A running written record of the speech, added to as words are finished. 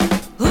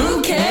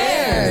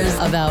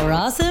about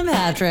Ross and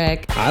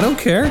Patrick. I don't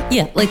care.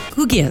 Yeah, like,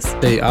 who gives?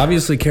 They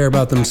obviously care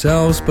about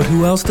themselves, but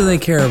who else do they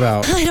care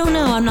about? I don't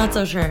know. I'm not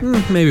so sure.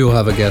 Maybe we'll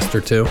have a guest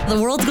or two. The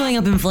world's going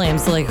up in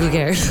flames, so, like, who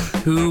cares?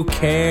 Who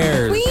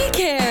cares? We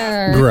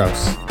care.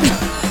 Gross.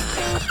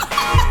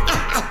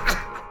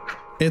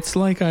 It's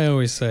like I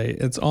always say,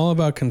 it's all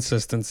about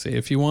consistency.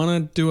 If you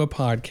want to do a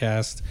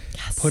podcast,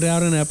 put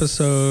out an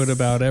episode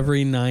about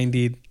every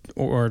 90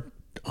 or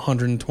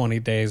 120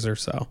 days or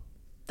so.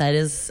 That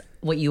is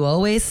what you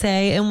always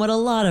say and what a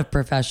lot of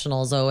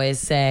professionals always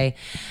say.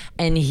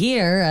 And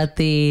here at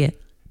the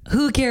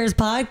Who Cares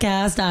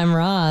podcast, I'm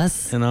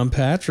Ross. And I'm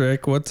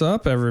Patrick. What's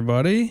up,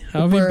 everybody?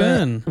 How have you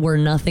been? We're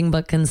nothing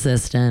but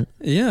consistent.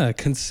 Yeah,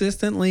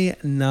 consistently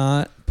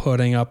not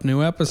putting up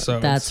new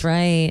episodes. That's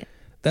right.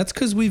 That's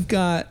because we've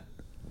got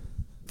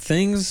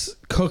things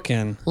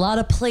cooking. A lot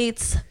of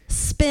plates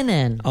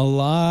spinning. A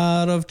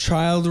lot of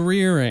child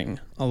rearing.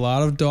 A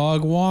lot of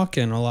dog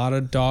walking. A lot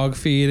of dog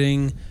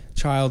feeding,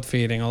 child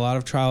feeding. A lot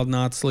of child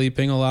not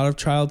sleeping. A lot of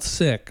child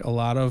sick. A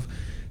lot of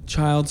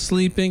child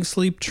sleeping,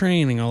 sleep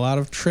training. A lot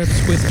of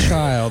trips with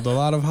child. A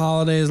lot of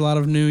holidays. A lot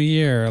of New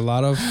Year. A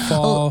lot of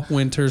fall,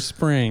 winter,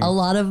 spring. A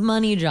lot of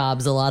money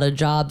jobs. A lot of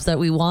jobs that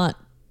we want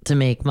to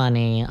make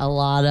money. A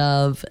lot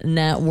of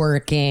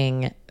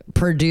networking,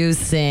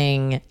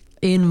 producing,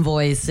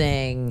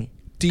 invoicing,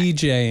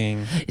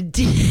 DJing.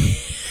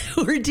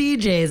 We're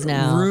DJs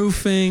now.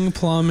 Roofing,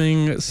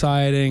 plumbing,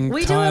 siding,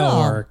 We do it tile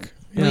all. work.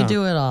 We Yeah.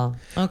 do it all.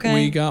 Okay.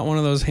 We got one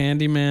of those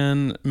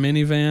handyman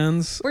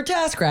minivans. We're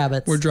task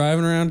rabbits. We're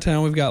driving around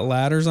town. We've got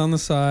ladders on the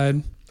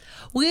side.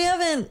 We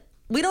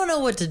don't know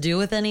what to do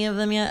with any of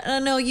them yet.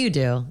 No, you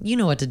do. You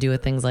know what to do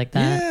with things like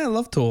that. Yeah, I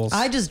love tools.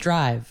 I just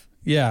drive.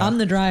 Yeah. I'm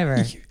the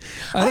driver.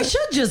 I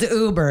should just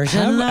Uber,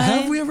 shouldn't I?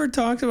 Have we ever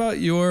talked about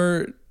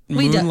your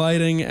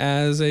moonlighting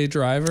as a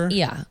driver?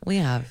 Yeah, we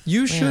have.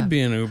 You We should have.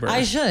 be an Uber.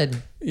 I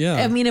should. Yeah.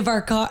 I mean, if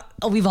our car,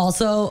 we've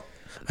also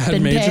had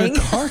been major paying.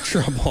 car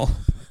trouble.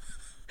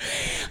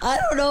 I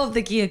don't know if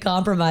the Kia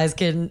Compromise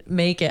can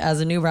make it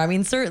as an Uber. I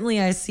mean, certainly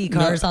I see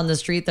cars on the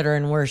street that are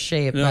in worse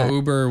shape. No, but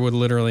Uber would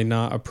literally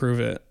not approve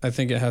it. I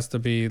think it has to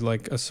be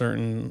like a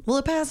certain. will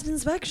it pass an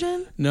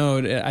inspection? No,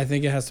 I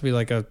think it has to be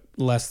like a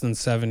less than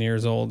 7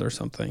 years old or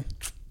something.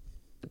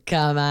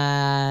 Come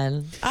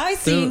on. I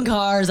seen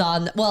cars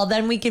on. Well,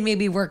 then we can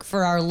maybe work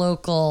for our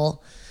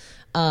local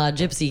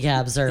gypsy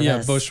cab service.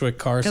 Yeah, Bushwick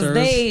Car Because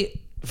Service.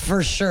 they,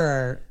 for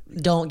sure,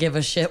 don't give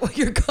a shit what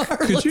your car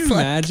Could looks you like.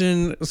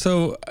 imagine?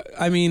 So,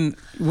 I mean,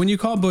 when you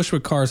call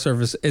Bushwick Car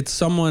Service, it's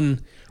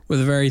someone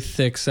with a very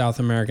thick South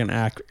American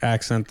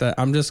accent that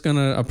I'm just going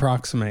to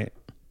approximate.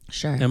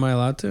 Sure. Am I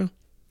allowed to?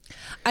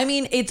 I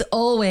mean, it's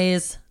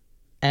always,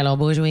 hello,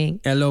 Bushwick.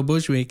 Hello,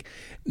 Bushwick.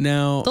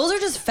 Now, Those are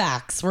just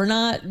facts. We're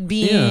not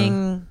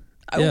being...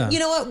 Yeah. You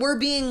know what? We're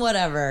being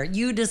whatever.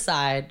 You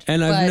decide.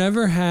 and But I've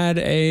never had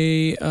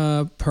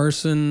a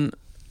person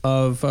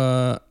of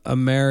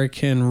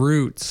American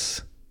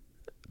roots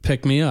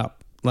pick me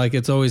up. Like,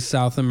 it's always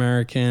South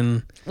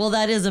American, Well,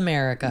 that is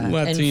America, in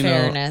Latino,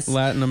 fairness.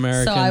 Latin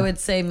American. So I would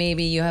say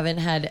maybe you haven't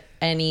had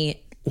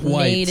any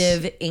Whites.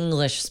 native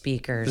English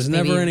speakers. There's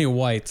Maybe- never any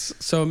whites.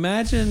 So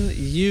imagine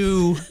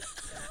you...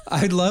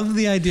 I love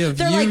the idea of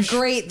They're you... like,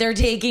 great, they're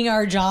taking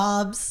our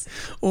jobs.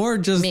 Or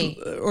just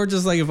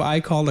like if I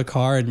called a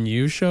car and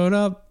you showed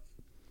up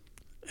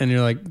and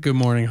you're like, good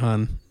morning,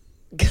 hon.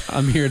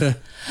 I'm here to...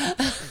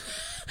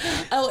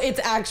 Oh, it's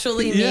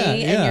actually me, Yeah,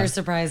 and yeah. you're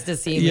surprised to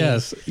see me.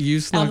 Yes, you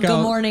snuck Good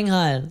out. morning,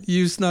 hun.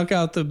 You snuck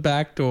out the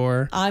back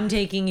door. I'm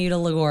taking you to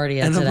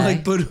LaGuardia And today. I'm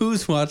like, but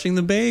who's watching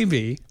the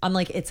baby? I'm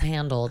like, it's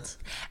handled.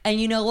 And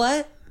you know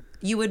what?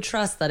 You would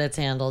trust that it's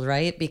handled,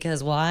 right?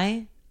 Because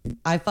why?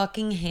 I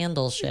fucking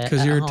handle shit.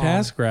 Because at you're home. a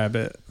task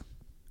rabbit.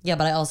 Yeah,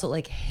 but I also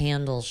like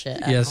handle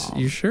shit. At Yes, home.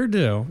 you sure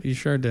do. You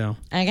sure do.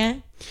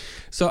 Okay.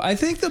 So I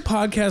think the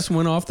podcast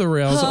went off the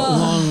rails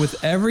along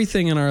with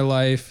everything in our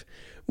life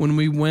when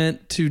we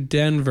went to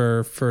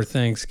Denver for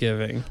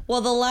Thanksgiving.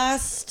 Well, the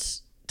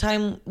last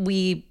time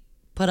we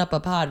put up a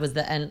pod was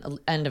the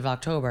end of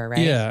October, right?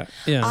 Yeah,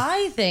 yeah.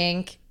 I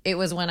think it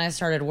was when I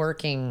started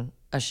working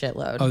a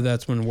shitload. Oh,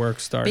 that's when work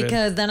started.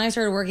 Because then I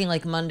started working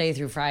like Monday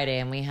through Friday,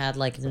 and we had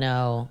like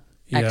no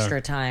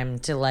extra time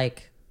to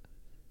like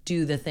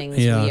do the things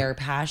Yeah. we are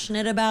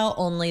passionate about,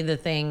 only the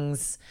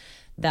things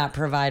that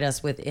provide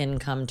us with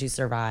income to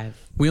survive.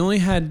 We only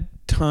had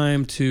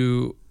time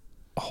to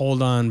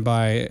hold on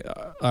by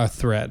a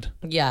thread.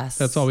 Yes.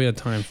 That's all we had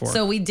time for.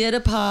 So we did a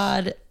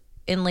pod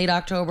in late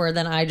October,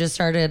 then I just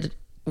started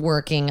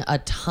working a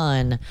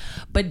ton.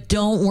 But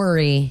don't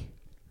worry,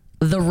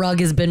 the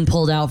rug has been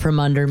pulled out from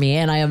under me,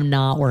 and I am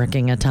not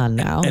working a ton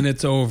now. and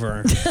it's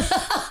over.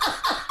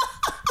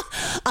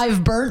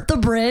 I've burnt the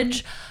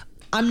bridge.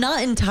 I'm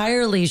not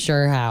entirely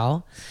sure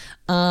how,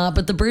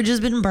 but the bridge has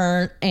been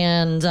burnt,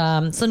 and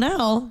so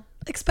now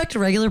expect a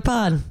regular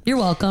pod. You're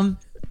welcome.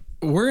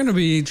 We're going to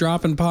be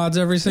dropping pods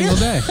every single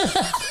day.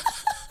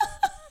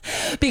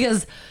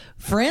 Because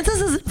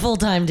Francis is in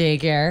full-time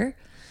daycare,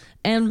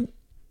 and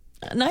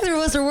neither of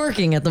us are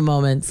working at the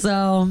moment,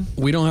 so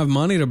We don't have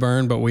money to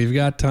burn, but we've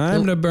got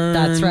time to burn.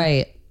 that's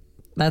right.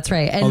 That's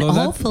right. And Although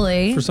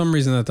hopefully, for some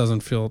reason, that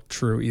doesn't feel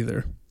true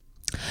either.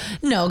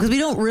 no, because we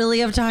don't really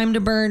have time to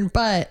burn,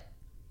 but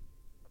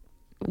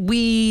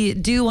we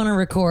do want to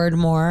record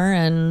more,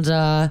 and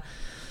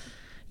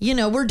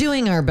we're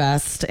doing our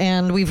best,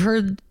 and we've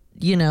heard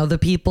the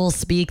people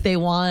speak. They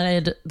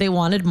wanted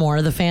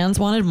more. The fans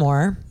wanted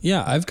more.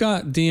 Yeah, I've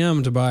got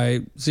DM'd by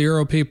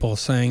 0 people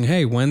saying,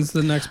 hey, when's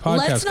the next podcast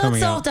Let's not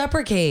coming out?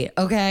 self-deprecate,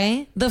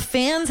 okay? The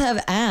fans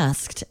have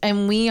asked,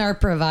 and we are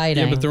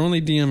providing. Yeah, but they're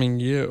only DMing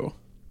you.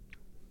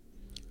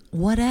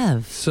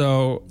 Whatever.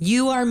 So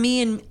you are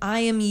me and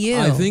I am you.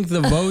 I think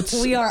the votes.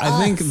 We are I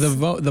think us.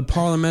 the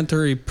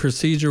parliamentary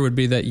procedure would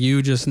be that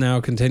you just now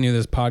continue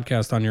this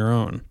podcast on your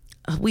own.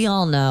 We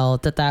all know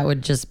that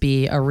would just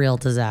be a real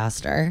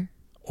disaster.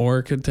 Or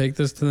it could take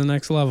this to the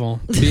next level.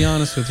 Be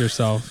honest with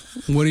yourself.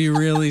 What do you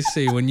really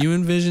see when you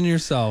envision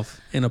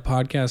yourself in a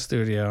podcast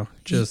studio?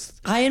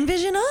 I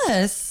envision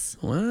us.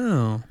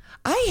 Wow.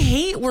 I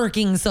hate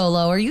working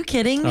solo. Are you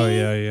kidding me? Oh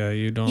yeah.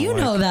 You don't. You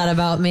know that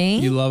about me.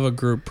 You love a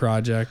group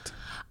project.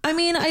 I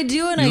mean, I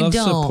do and You I love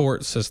don't.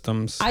 support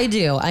systems. I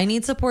do. I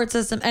need support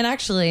system, and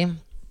actually,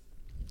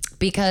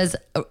 because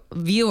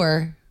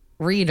viewer,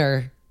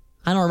 reader,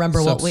 I don't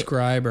remember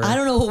Subscriber. I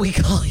don't know what we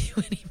call you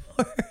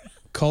anymore.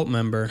 Cult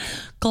member.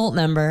 Cult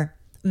member.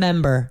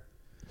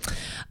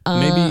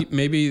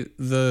 Maybe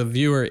the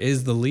viewer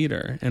is the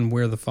leader and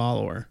we're the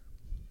follower.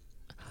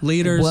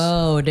 Leaders.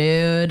 Whoa,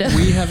 dude.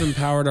 We have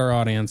empowered our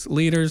audience.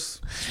 Leaders.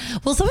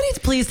 Will somebody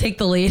please take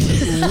the lead?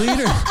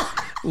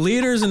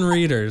 Leaders and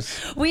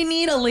readers. We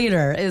need a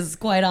leader, is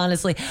quite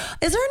honestly.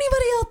 Is there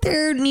anybody out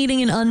there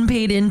needing an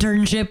unpaid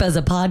internship as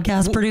a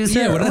podcast producer?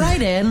 Yeah,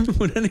 Write in.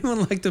 Would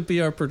anyone like to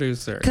be our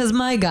producer? Because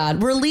my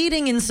God, we're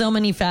leading in so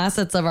many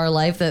facets of our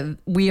life that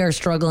we are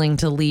struggling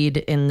to lead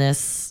in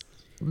this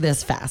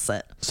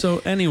facet. So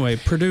anyway,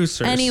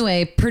 producers.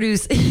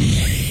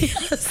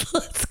 Yes,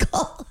 let's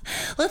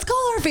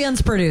call our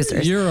fans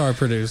producers. You're our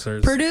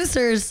producers.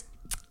 Producers.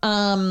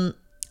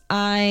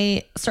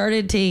 I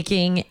started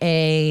taking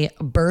a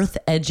birth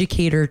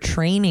educator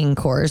training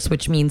course,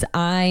 which means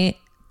I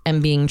am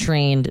being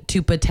trained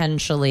to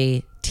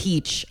potentially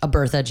teach a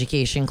birth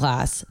education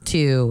class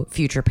to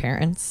future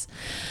parents.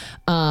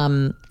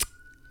 And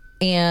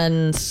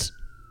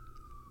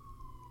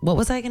what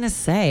was I going to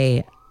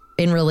say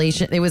in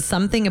relation? It was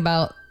something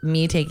about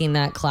me taking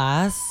that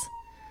class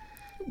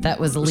that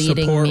was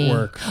leading Support me.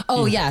 work.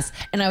 Oh, yes.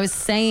 And I was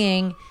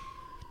saying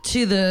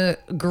to the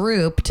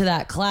group, to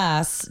that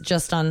class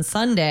just on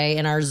Sunday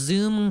in our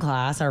Zoom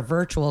class, our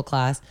virtual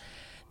class,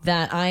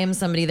 that I am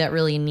somebody that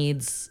really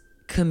needs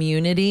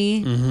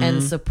community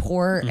and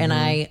support, and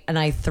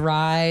I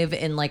thrive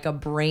in like a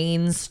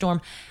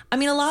brainstorm. I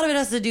mean, a lot of it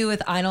has to do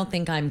with I don't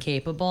think I'm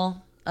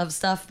capable of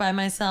stuff by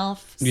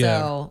myself.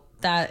 So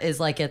that is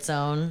like its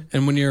own.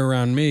 And when you're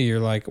around me, you're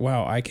like,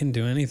 wow, I can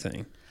do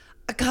anything.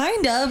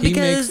 Kind of,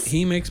 because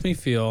he makes me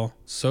feel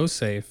so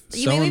safe,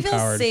 you so make me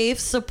empowered. feel safe,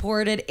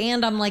 supported,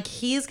 and I'm like,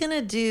 he's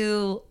gonna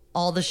do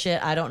all the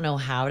shit I don't know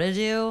how to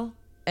do,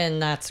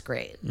 and that's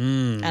great.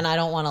 And I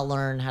don't want to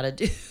learn how to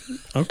do.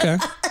 Okay.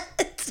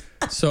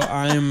 So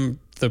I'm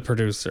the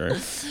producer.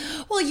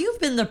 Well, you've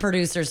been the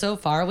producer so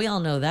far. We all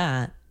know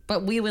that,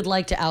 but we would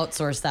like to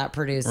outsource that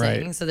producing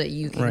Right. so that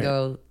you can Right.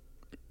 go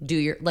do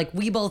your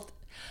we both.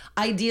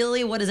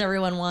 Ideally, what does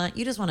everyone want?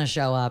 You just want to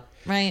show up,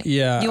 right?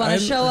 Yeah, You want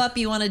to show up.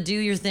 You want to do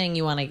your thing.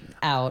 You want to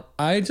out.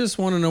 I just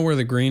want to know where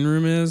the green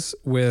room is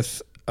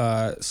with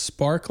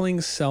sparkling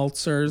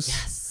seltzers.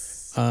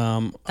 Yes.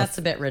 Um, That's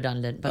a bit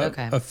redundant, but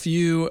okay. a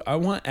few. I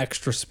want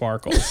extra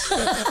sparkles.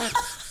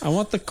 I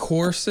want the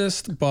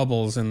coarsest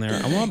bubbles in there.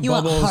 I want You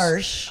want bubbles.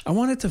 harsh. I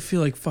want it to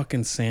feel like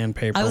fucking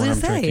sandpaper I was when I'm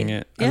gonna say, drinking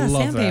it. yeah, I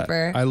love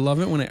sandpaper. that. I love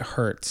it when it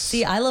hurts.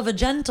 See, I love a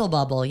gentle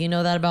bubble. You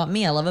know that about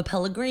me. I love a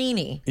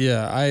Pellegrini.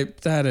 Yeah,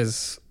 that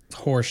is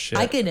horseshit.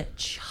 I could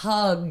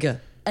chug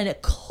a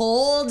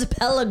cold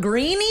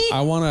Pellegrini.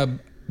 I want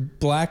a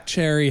black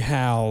cherry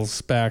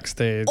Hal's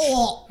backstage.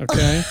 Oh.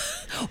 Okay.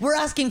 We're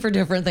asking for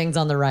different things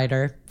on the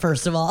writer,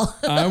 first of all.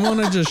 I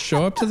want to just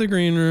show up to the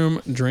green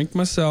room, drink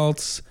my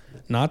seltz,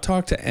 not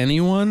talk to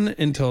anyone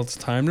until it's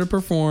time to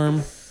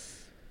perform.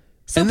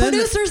 So And then-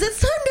 producers, it's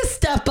time to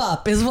step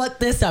up is what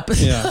this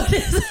episode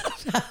is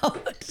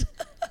about.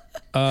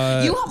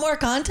 You want more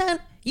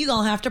content? You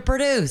gonna have to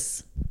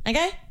produce.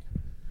 Okay?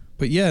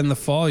 But yeah, in the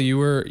fall you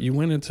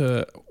went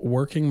into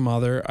working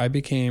mother. I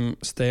became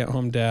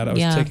stay-at-home dad. I was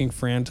Yeah. taking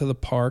Fran to the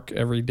park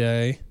every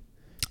day.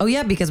 Oh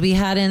yeah, because we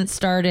hadn't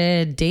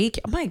started daycare.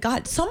 Oh my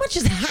God, so much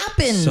has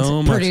happened.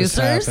 So much producers.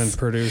 has happened,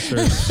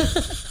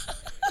 producers.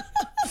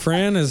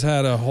 Fran has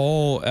had a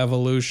whole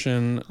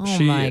evolution. Oh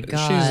my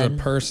God. She's a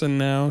person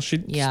now.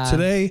 Yeah.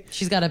 Today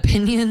she's got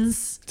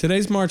opinions.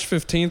 Today's March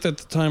 15th at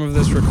the time of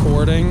this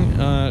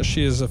recording.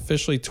 She is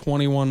officially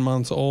 21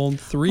 months old,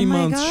 3 Oh my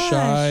months gosh.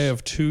 shy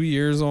of 2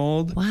 years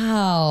old.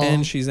 Wow.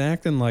 And she's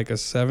acting like a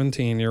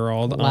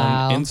 17-year-old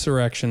Wow. on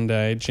Insurrection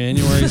Day,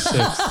 January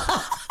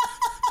 6th.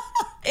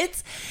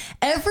 It's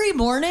every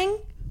morning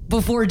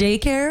before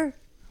daycare.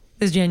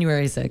 is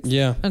January 6th.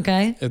 Yeah.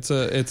 Okay. It's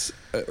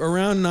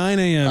around 9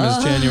 a.m.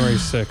 is January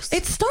 6th.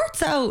 It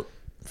starts out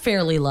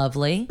fairly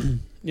lovely,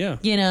 Yeah.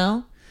 you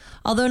know,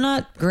 although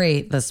not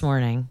great this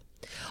morning.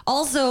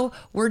 Also,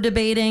 we're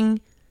debating,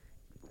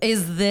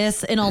 is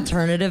this an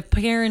alternative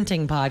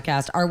parenting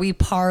podcast? Are we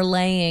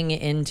parlaying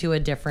into a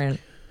different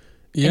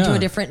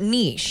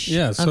niche?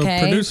 Yeah. So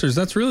okay? producers,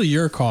 that's really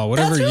your call.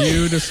 Whatever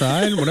you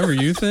decide, whatever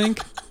you think.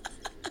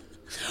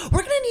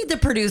 We're going to need the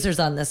producers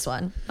on this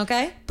one.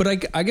 Okay. But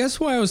I guess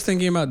why I was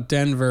thinking about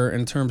Denver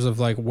in terms of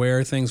like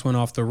where things went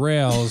off the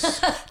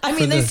rails. I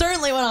mean, they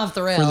certainly went off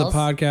the rails. For the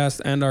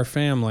podcast and our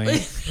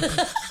family.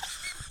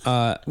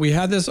 We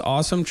had this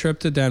awesome trip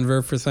to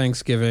Denver for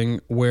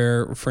Thanksgiving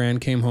where Fran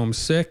came home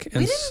sick.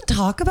 And we didn't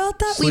talk about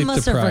that? We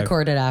must have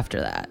recorded after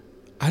that.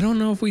 I don't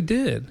know if we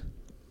did.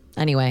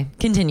 Anyway,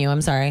 continue.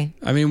 I'm sorry.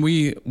 I mean,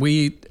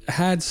 we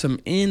had some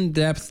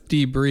in-depth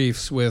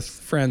debriefs with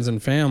friends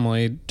and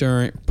family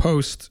during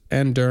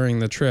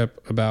the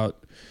trip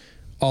about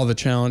all the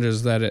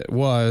challenges that it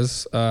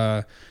was.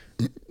 So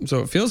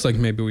it feels like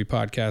maybe we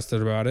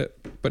podcasted about it,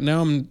 but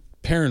now I'm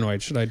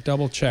paranoid. Should I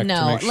double check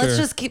to make sure? Let's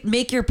just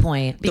make your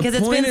point because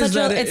it's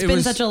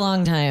been such a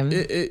long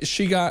time.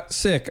 She got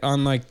sick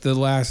on like the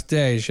last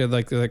day. She had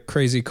like the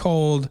crazy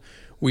cold.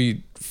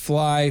 We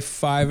fly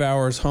 5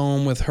 hours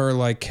home with her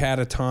like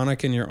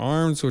catatonic in your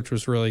arms, which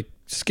was really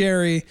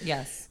scary.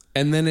 Yes.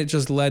 And then it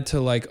just led to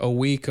like a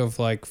week of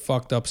like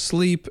fucked up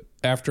sleep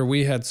after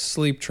we had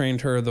sleep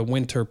trained her the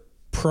winter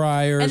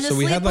prior. And the so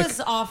we sleep had like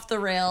was off the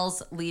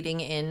rails leading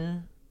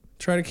in.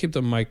 Try to keep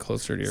the mic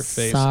closer to your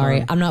face.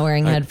 Sorry, I'm not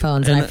wearing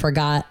headphones and I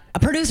forgot.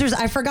 Producers,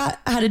 I forgot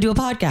how to do a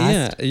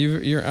podcast. Yeah,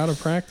 you're out of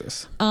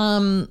practice.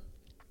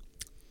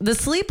 The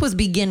sleep was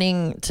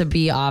beginning to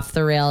be off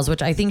the rails,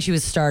 which I think she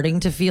was starting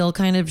to feel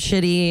kind of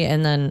shitty.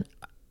 And then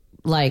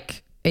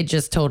like it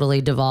just totally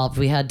devolved.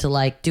 We had to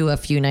like do a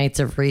few nights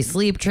of free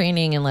sleep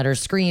training and let her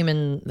scream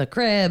in the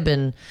crib.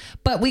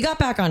 But we got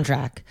back on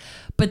track.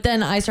 But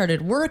then I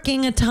started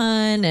working a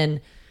ton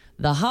and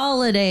the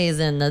holidays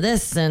and the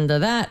this and the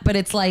that. But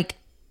it's like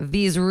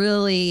these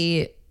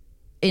really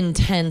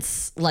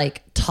intense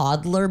like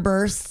toddler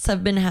bursts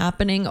have been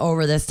happening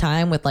over this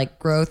time with like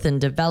growth and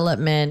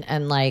development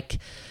and like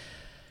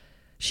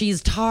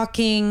she's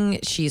talking,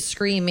 she's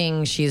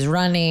screaming, she's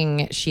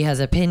running, she has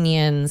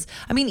opinions.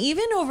 I mean,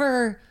 even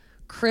over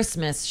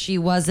Christmas, she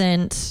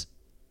wasn't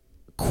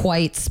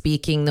quite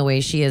speaking the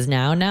way she is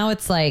now. Now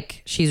it's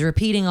like she's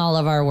repeating all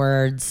of our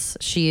words.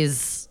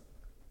 She's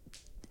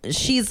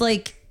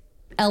like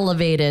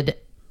elevated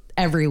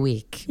every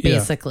week,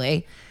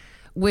 basically,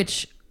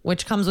 which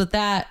comes with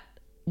that.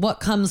 What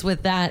comes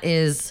with that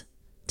is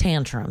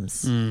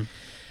tantrums.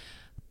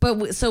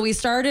 But so we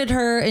started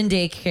her in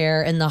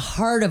daycare in the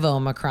heart of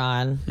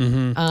Omicron.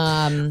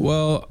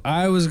 Well,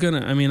 I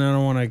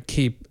don't want to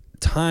keep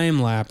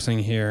time lapsing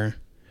here,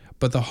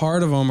 but the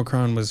heart of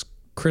Omicron was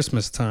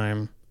Christmas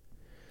time,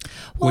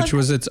 which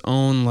was its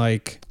own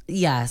like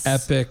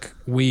epic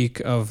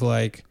week of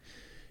like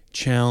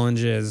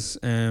challenges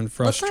and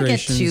frustrations.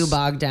 Let's not get too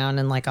bogged down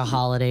in like a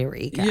holiday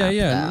recap.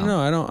 Yeah. Though.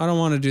 No, I don't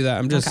want to do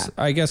that.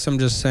 I guess I'm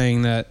just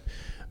saying that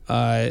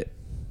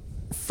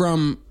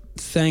from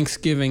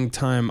Thanksgiving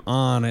time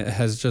on, it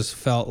has just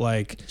felt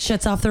like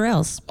shit's off the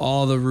rails.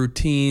 All the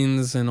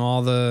routines and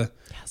all the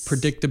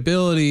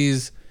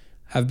predictabilities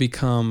have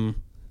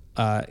become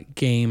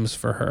games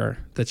for her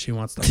that she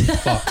wants to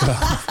fuck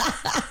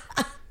up.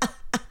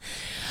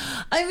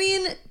 I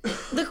mean,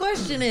 the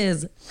question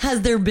is,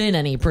 has there been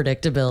any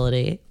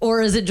predictability?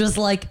 Or is it just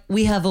like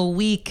we have a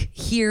week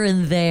here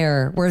and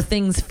there where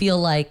things feel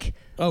like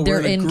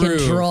they're in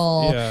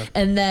control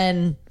and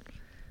then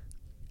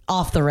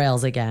off the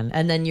rails again?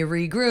 And then you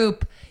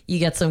regroup, you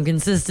get some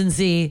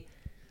consistency,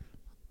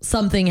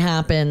 something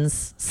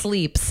happens,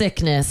 sleep,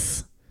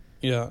 sickness,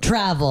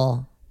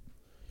 travel,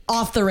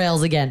 off the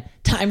rails again,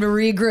 time to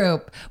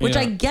regroup, which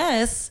I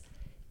guess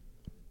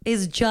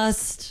is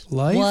just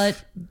life?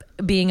 What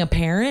being a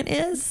parent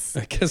is.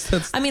 I guess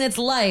that's... I mean, it's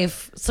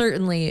life,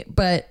 certainly,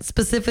 but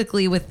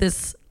specifically with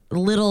this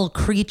little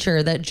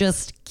creature that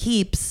just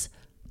keeps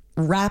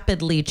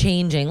rapidly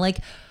changing. Like,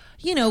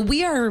 you know,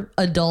 we are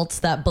adults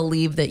that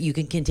believe that you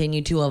can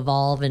continue to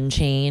evolve and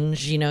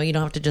change. You know, you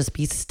don't have to just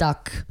be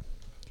stuck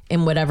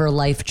in whatever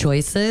life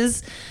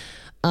choices.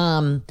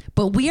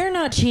 But we are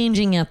not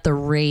changing at the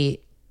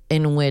rate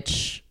in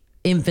which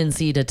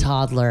infancy to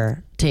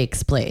toddler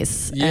takes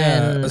place.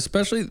 Yeah,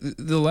 especially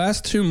the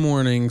last 2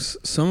 mornings,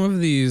 some of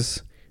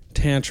these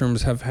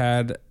tantrums have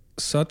had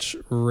such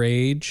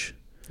rage.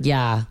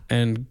 Yeah.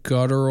 And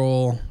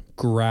guttural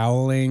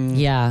growling.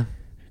 Yeah.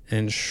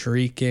 And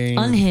shrieking.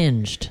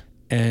 Unhinged.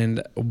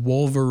 And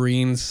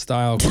Wolverine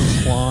style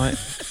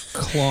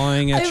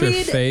clawing at your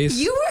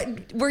face.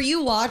 Were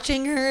you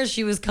watching her as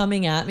she was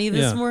coming at me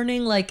this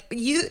morning? Like,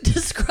 you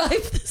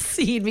describe the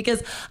scene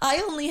because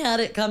I only had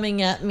it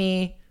coming at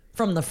me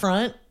from the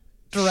front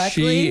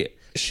directly.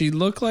 She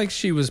looked like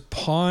she was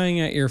pawing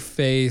at your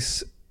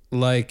face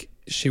like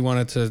she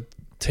wanted to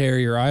tear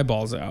your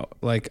eyeballs out.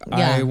 Like,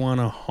 I want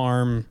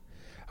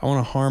I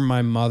want to harm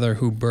my mother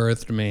who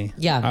birthed me.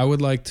 Yeah. I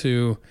would like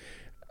to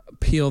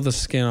peel the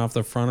skin off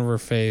the front of her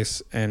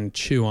face and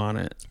chew on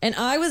it. And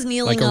I was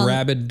kneeling like a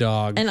rabid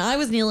dog. And I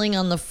was kneeling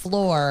on the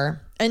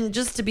floor. And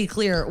just to be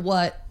clear,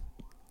 what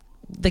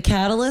the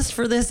catalyst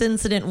for this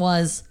incident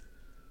was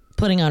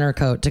putting on her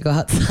coat to go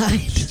outside.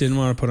 She didn't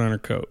want to put on her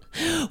coat.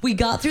 We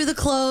got through the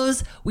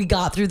clothes. We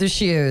got through the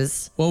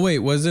shoes. Well, wait,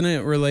 wasn't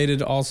it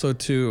related also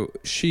to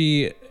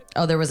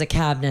Oh, there was a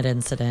cabinet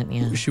incident,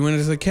 yeah. She went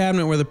into the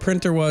cabinet where the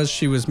printer was.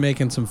 She was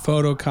making some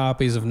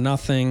photocopies of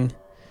nothing.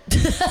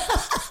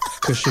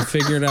 Because she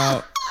figured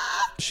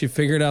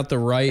out the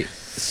right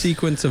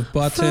sequence of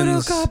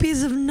buttons.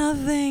 Photocopies of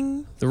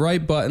nothing. The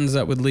right buttons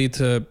that would lead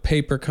to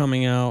paper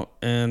coming out.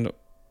 And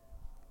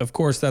of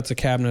course, that's a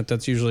cabinet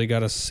that's usually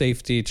got a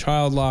safety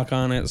child lock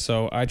on it.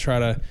 So I try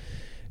to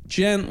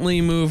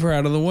gently move her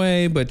out of the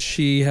way, but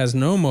she has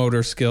no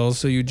motor skills.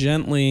 So you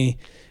gently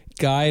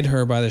guide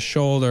her by the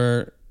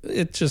shoulder.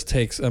 It just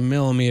takes a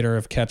millimeter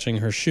of catching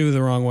her shoe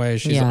the wrong way.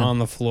 She's on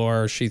the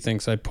floor. She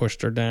thinks I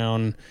pushed her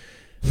down.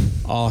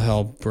 All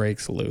hell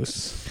breaks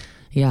loose.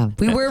 Yeah.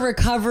 We were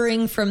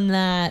recovering from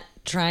that,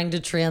 trying to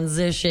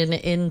transition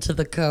into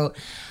the coat.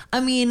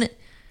 I mean,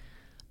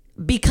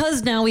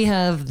 because now we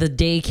have the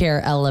daycare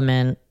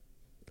element,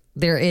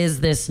 there is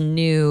this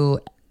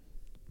new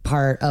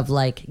part of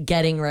like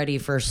getting ready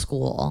for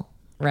school,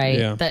 right?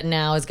 Yeah. That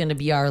now is going to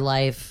be our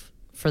life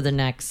for the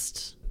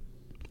next,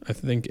 I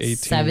think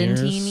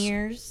 17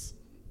 years,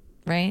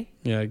 right?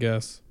 Yeah, I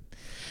guess.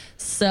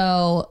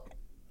 So,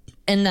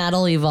 and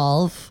that'll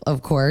evolve,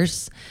 of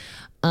course.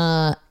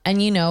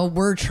 And, you know,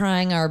 we're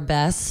trying our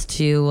best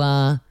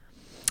to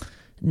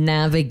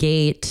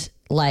navigate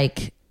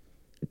like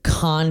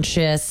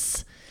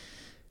conscious.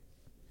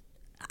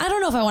 I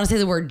don't know if I want to say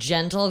the word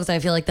gentle because I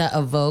feel like that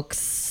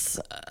evokes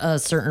a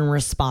certain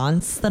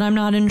response that I'm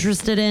not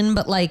interested in.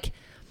 But like,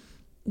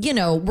 you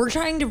know, we're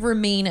trying to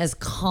remain as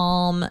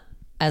calm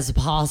as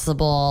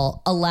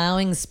possible,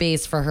 allowing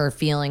space for her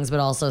feelings, but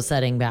also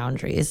setting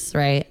boundaries,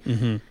 right?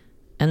 Mm-hmm.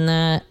 And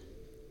that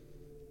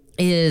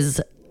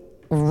is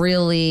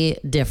really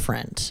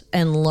different,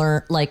 and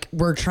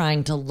we're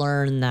trying to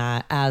learn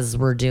that as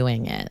we're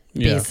doing it,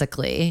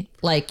 basically.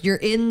 Like, you're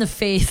in the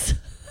face.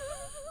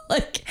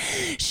 Like,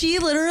 she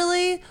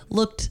literally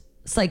looked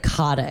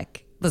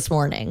psychotic this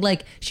morning.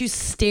 Like, she's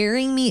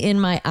staring me in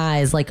my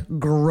eyes, like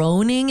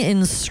groaning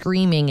and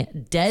screaming,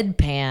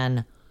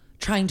 deadpan,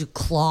 trying to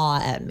claw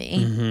at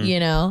me. Mm-hmm.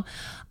 You know,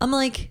 I'm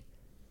like,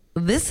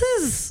 this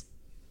is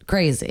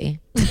crazy.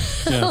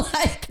 Yeah.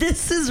 Like,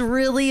 this is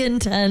really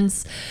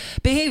intense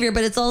behavior,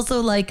 but it's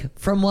also like,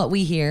 from what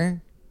we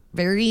hear,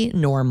 very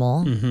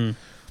normal. Mm-hmm.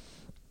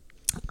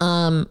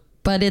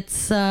 But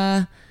it's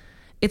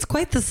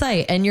quite the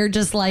sight. And you're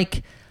just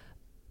like,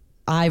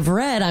 I've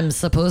read I'm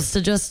supposed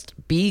to just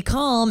be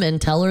calm and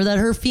tell her that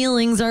her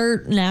feelings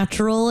are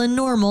natural and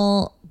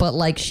normal, but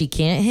like, she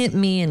can't hit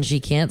me and she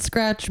can't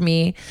scratch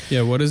me.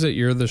 Yeah. What is it?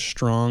 You're the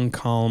strong,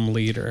 calm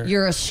leader.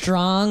 You're a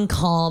strong,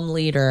 calm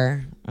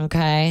leader.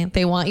 Okay.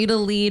 They want you to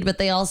lead, but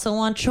they also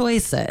want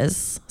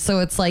choices. So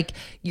it's like,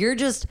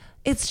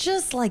 it's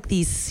just like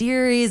these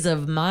series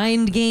of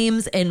mind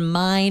games and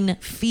mine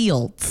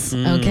fields.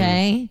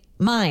 Okay.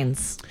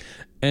 Mines.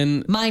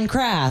 And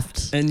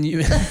Minecraft. And you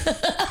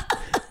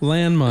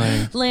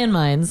landmine.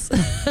 Landmines.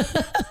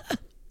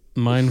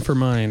 Mine for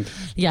mind.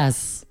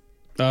 Yes.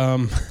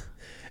 And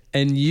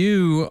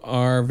you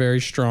are very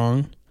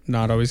strong,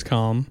 not always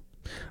calm.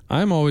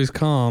 I'm always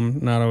calm,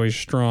 not always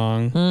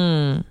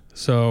strong.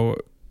 So,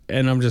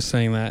 and I'm just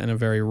saying that in a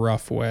very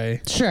rough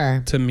way.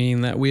 Sure. To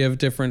mean that we have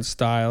different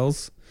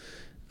styles.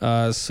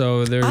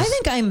 So there's. I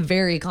think I'm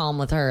very calm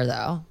with her,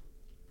 though.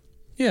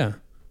 Yeah.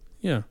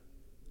 Yeah.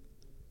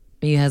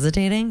 Are you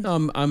hesitating?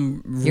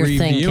 I'm you're reviewing.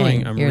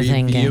 Thinking. I'm you're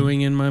reviewing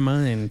thinking. in my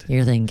mind.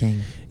 You're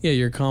thinking. Yeah,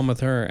 you're calm with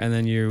her, and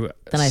then you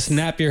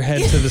snap your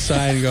head to the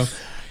side and go,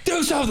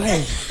 do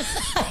something.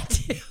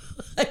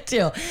 I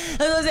do.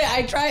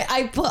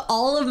 I put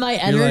all of my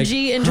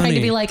energy in trying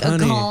to be like a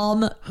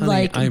calm,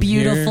 like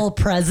beautiful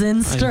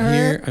presence to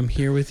her. I'm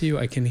here with you.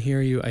 I can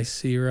hear you. I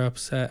see you're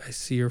upset. I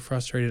see you're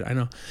frustrated. I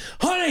know.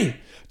 Honey,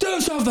 do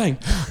something.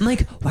 I'm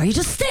like, why are you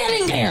just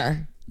standing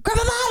there? Grab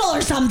a bottle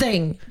or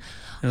something.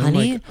 And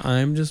honey,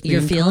 I'm just being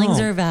your feelings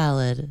calm. are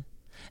valid.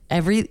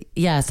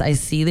 Yes, I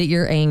see that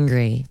you're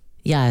angry.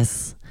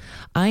 Yes,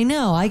 I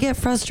know. I get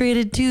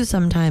frustrated too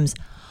sometimes.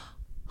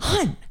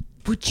 Hun,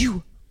 would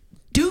you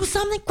do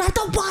something? Grab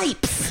the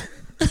wipes.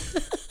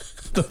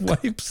 The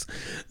wipes.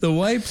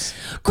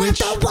 Grab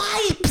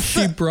the wipes.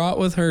 She brought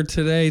with her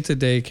today to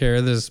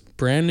daycare this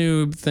brand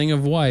new thing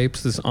of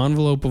wipes, this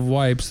envelope of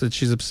wipes that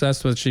she's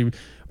obsessed with. She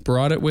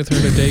brought it with her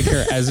to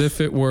daycare as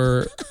if it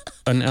were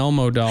an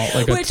Elmo doll,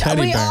 like a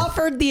teddy bear. We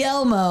offered the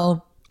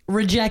Elmo,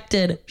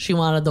 rejected. She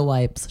wanted the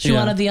wipes. She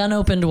wanted the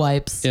unopened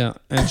wipes. Yeah,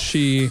 and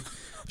she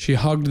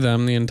hugged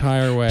them the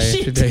entire way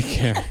to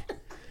daycare.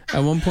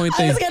 At one point,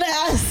 I was gonna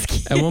ask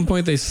you. At one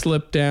point, they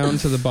slipped down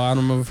to the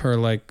bottom of her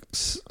like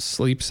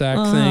sleep sack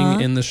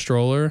thing in the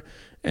stroller,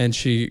 and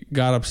she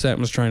got upset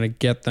and was trying to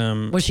get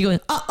them. Was she going,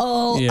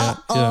 uh-oh, Yeah,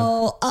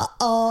 uh-oh,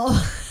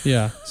 uh-oh?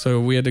 Yeah. So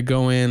we had to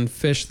go in,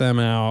 fish them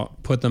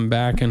out, put them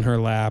back in her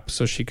lap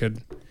so she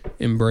could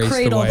embrace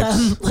Cradle the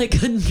wipes. them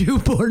like a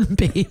newborn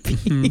baby.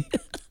 Mm-hmm.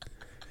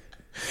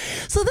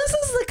 So this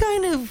is the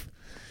kind of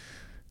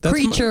That's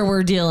creature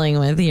we're dealing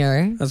with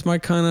here. That's my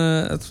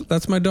kind of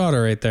that's my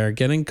daughter right there,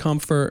 getting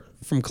comfort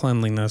from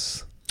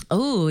cleanliness.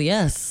 Oh,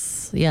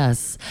 yes.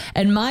 Yes.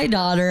 And my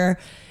daughter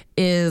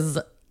is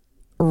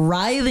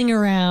writhing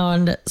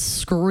around,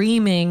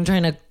 screaming,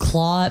 trying to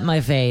claw at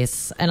my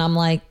face. And I'm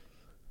like,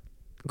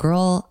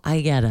 girl,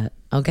 I get it.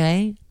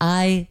 Okay?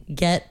 I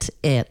get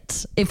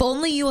it. If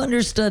only you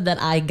understood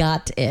that I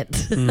got it.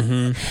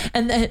 Mm-hmm.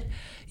 And that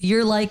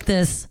you're like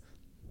this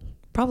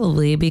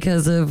probably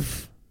because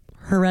of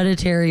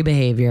hereditary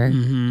behavior.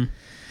 Mm-hmm.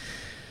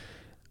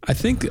 I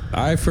think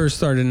I first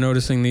started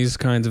noticing these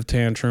kinds of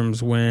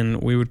tantrums when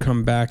we would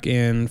come back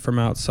in from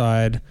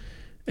outside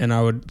and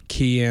I would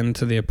key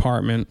into the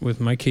apartment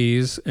with my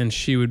keys and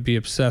she would be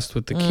obsessed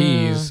with the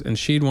keys and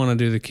she'd want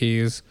to do the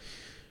keys.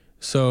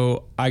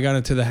 So I got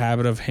into the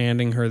habit of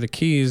handing her the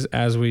keys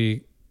as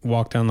we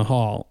walked down the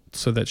hall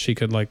so that she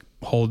could like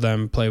hold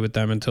them, play with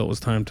them until it was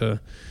time to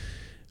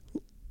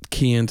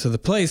key into the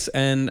place.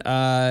 And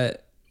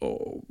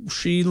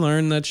she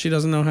learned that she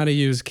doesn't know how to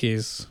use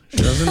keys. She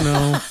doesn't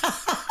know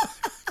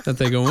that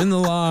they go in the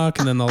lock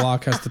and then the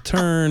lock has to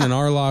turn and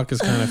our lock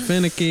is kind of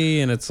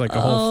finicky and it's like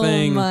a whole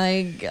thing. Oh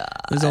my God.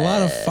 There's a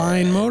lot of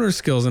fine motor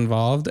skills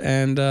involved.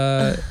 And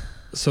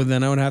so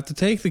then I would have to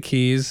take the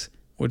keys,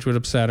 which would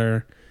upset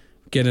her,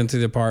 get into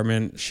the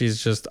apartment.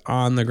 She's just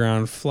on the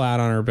ground, flat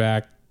on her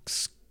back,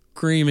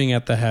 screaming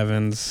at the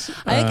heavens.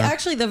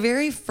 Actually, the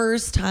very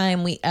first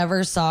time we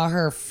ever saw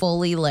her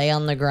fully lay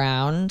on the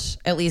ground,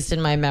 at least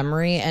in my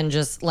memory, and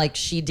just like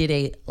she did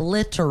a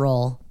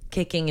literal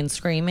kicking and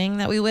screaming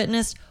that we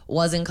witnessed,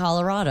 was in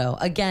Colorado.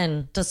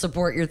 Again, to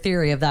support your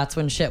theory of that's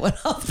when shit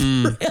went off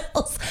the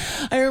rails.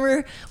 I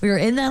remember we were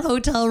in that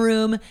hotel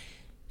room.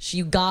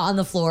 She got on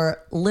the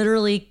floor,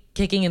 literally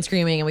kicking and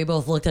screaming, and we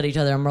both looked at each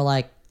other and we're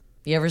like,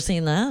 you ever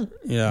seen that?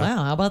 Yeah.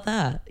 Wow, how about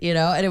that? You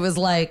know, and it was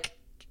like,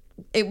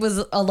 it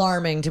was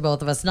alarming to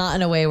both of us, not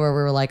in a way where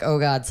we were like, oh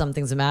God,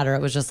 something's the matter.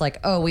 It was just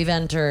like, oh, we've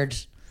entered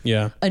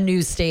a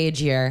new stage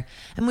here.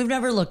 And we've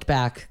never looked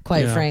back,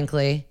 quite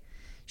frankly.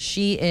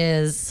 She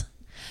is,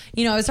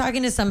 you know, I was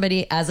talking to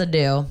somebody, as I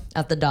do,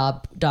 at the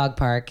dog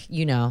park,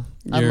 you know.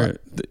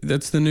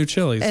 That's the new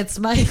Chili's. It's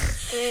my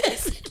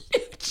it's the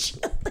new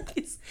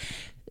Chili's.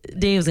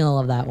 Dave's going to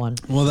love that one.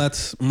 Well,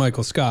 that's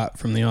Michael Scott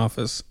from The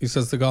Office. He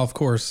says the golf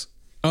course.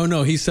 Oh,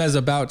 no, he says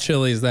about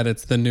Chili's that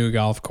it's the new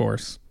golf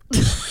course.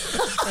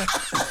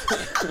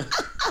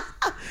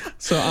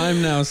 So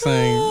I'm now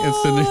saying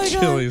it's the new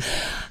Chili's.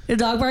 The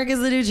dog park is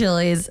the new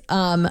Chili's.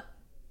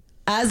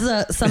 As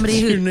somebody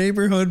it's who your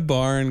neighborhood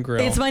bar and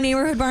grill. It's my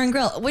neighborhood bar and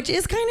grill, which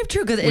is kind of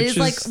true because it is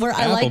like where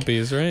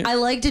Applebee's, right? I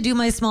like to do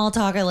my small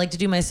talk. I like to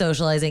do my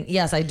socializing.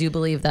 Yes, I do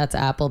believe that's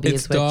Applebee's.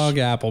 It's dog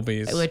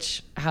Applebee's.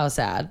 Which, how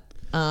sad.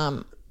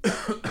 But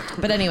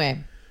anyway,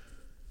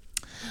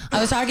 I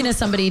was talking to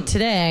somebody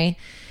today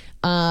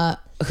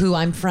who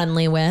I'm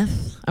friendly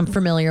with. I'm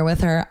familiar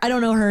with her. I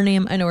don't know her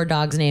name. I know her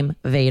dog's name,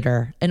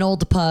 Vader, an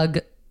old pug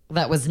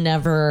that was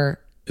never.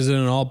 Is it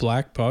an all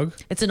black pug?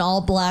 It's an all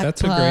black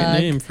That's pug. That's a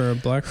great name for a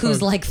black pug.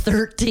 Who's like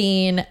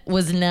 13,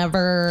 was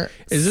never.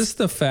 Is this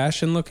the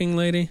fashion looking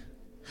lady?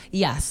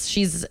 Yes,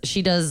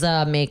 she does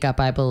makeup,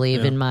 I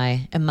believe, in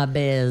my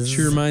biz.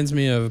 She reminds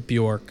me of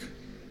Bjork.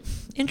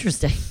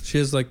 Interesting. She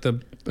has like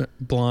the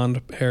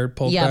blonde hair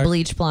pulled back. Yeah,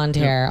 bleach blonde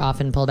hair,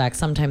 often pulled back,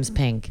 sometimes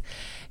pink.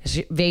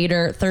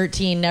 Vader,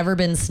 13, never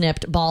been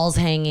snipped, balls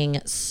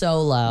hanging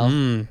so low.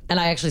 And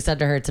I actually said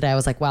to her today, I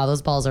was like, wow,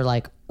 those balls are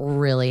like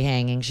really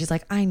hanging. She's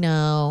like, I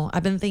know.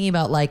 I've been thinking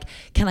about like,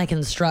 can I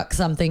construct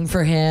something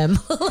for him?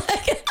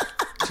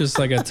 Just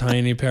like a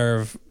tiny pair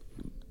of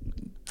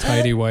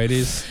tidy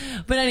whities.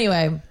 But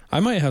anyway. I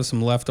might have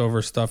some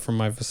leftover stuff from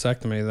my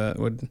vasectomy that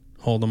would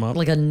hold them up.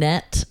 Like a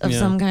net of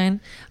some kind.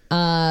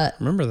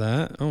 Remember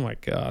that? Oh my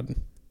God.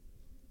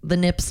 The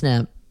nip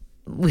snip.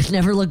 We've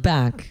never looked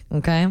back.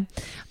 Okay.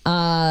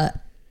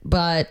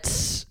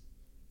 But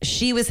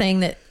she was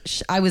saying that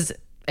I was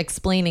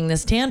explaining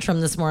this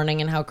tantrum this morning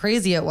and how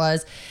crazy it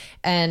was.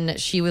 And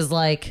she was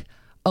like,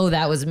 oh,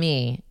 that was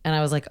me. And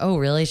I was like, oh,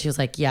 really? She was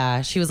like,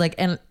 yeah. She was like,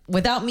 and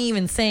without me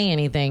even saying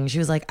anything, she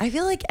was like, I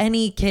feel like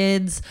any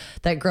kids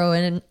that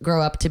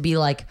grow up to be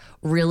like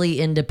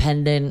really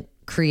independent,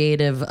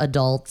 creative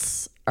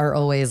adults are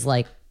always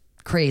like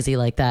crazy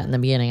like that in the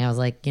beginning. I was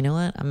like, you know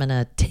what? I'm going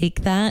to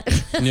take that.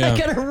 I'm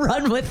going to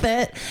run with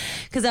it.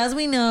 Because as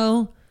we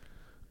know,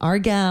 our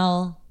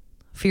gal,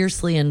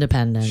 fiercely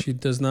independent. She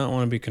does not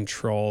want to be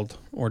controlled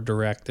or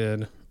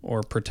directed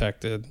or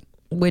protected.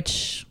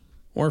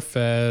 Or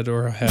fed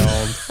or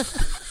held.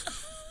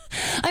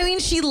 I mean,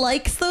 she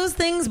likes those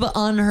things, but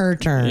on her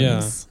terms.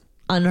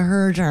 Yeah. On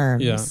her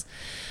terms. Yeah.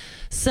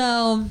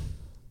 So,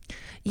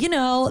 you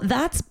know,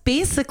 that's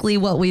basically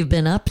what we've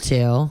been up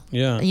to.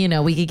 Yeah. You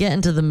know, we could get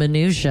into the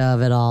minutia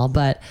of it all,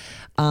 but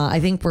I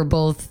think we're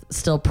both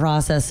still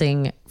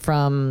processing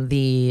from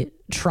the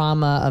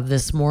trauma of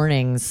this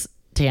morning's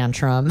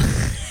tantrum.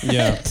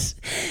 Yeah.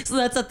 So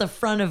that's at the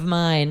front of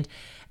mind.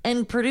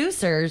 And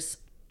producers,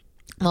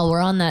 while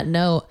we're on that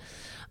note,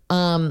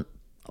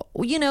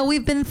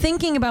 we've been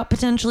thinking about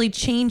potentially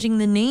changing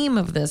the name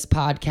of this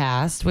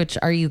podcast, which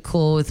are you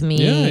cool with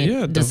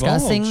me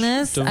discussing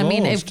this? I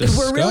mean, if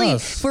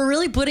we're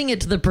really putting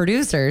it to the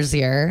producers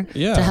here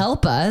to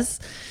help us.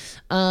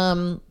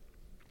 So,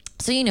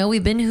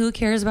 we've been Who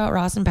Cares About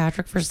Ross and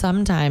Patrick for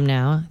some time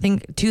now. I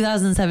think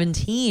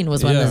 2017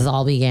 was when this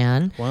all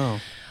began. Wow.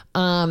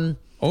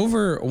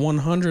 Over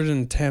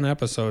 110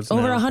 episodes now.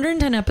 Over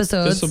 110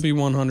 episodes. This will be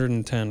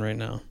 110 right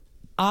now.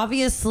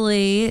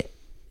 Obviously,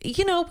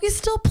 we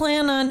still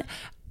plan on,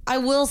 I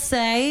will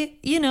say,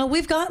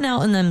 we've gotten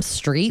out in them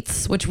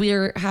streets, which we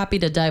are happy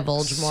to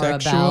divulge more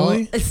about.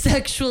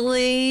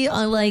 Sexually,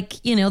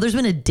 there's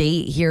been a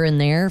date here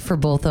and there for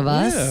both of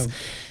us. Yeah.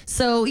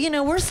 So,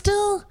 we're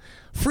still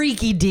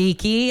freaky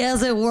deaky,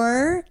 as it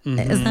were.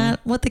 Mm-hmm. Is that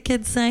what the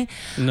kids say?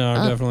 No,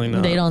 definitely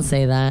not. They don't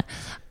say that.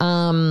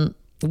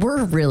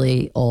 We're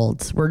really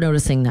old. We're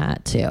noticing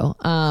that too.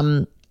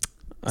 I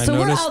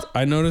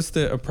noticed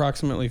it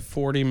approximately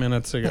 40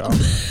 minutes ago.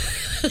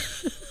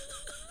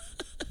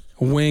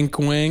 Wink,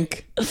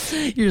 wink.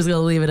 You're just gonna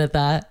leave it at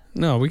that?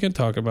 No, we can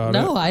talk about it.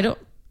 No, I don't.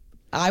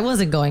 I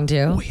wasn't going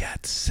to. We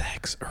had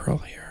sex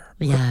earlier.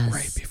 Yes.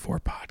 Right before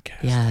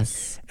podcast.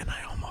 Yes. And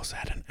I almost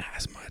had an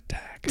asthma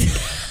attack.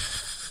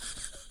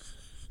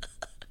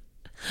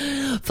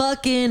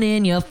 Fucking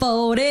in your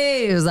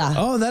 40s.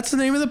 Oh, that's the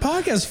name of the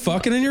podcast.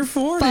 Fucking in your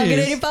 40s. Fucking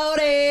in your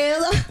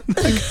 40s.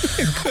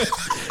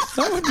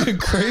 That would be a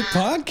great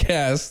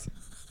podcast.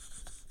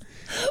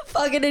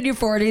 Fucking in your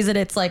 40s, and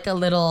it's like a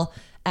little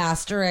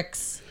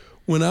asterisk.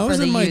 When I was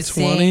in my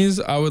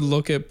 20s, I would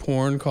look at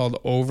porn called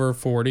over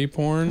 40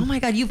 porn. Oh my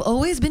God, you've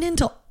always been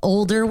into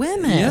older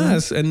women.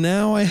 Yes, and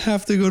now I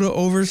have to go to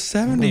over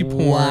 70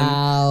 porn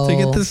to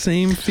get the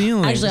same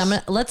feelings.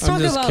 Actually, let's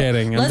talk about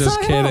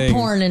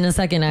porn in a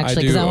second,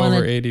 actually, because I want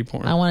over 80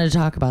 porn. I want to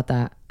talk about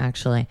that,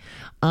 actually.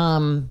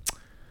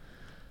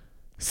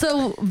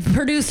 So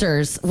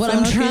producers, what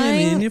I'm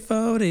trying to,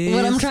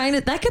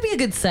 that could be a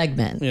good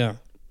segment. Yeah.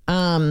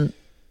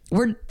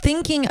 We're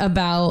thinking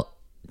about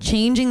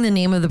changing the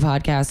name of the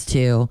podcast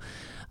to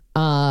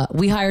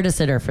We Hired a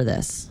Sitter for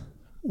This.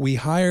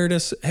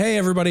 Hey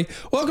everybody,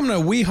 welcome to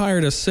We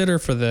Hired a Sitter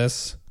for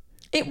This.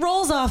 It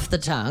rolls off the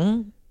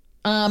tongue.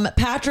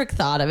 Patrick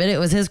thought of it. It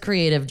was his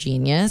creative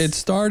genius. It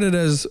started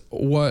as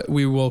what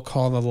we will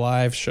call the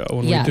live show.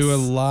 When we do a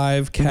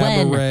live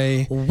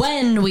cabaret.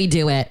 When we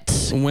do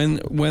it.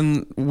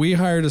 When We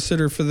Hired a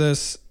Sitter for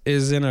This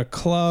is in a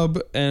club,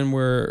 and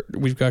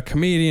we've got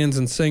comedians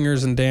and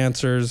singers and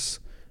dancers,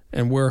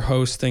 and we're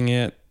hosting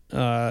it.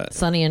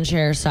 Sonny and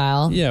Cher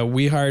style. Yeah,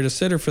 We Hired a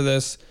Sitter for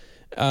This.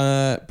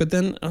 But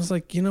then I was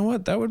like, you know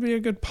what? That would be a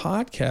good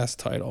podcast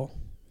title.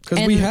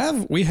 Because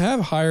we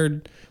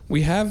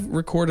have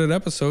recorded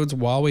episodes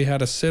while we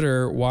had a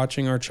sitter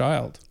watching our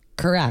child.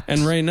 Correct.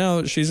 And right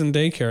now she's in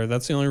daycare.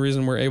 That's the only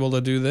reason we're able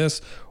to do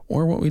this,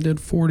 or what we did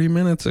 40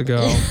 minutes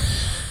ago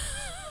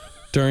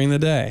during the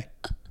day.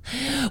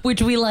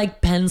 Which we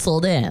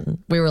penciled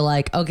in. We were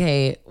like,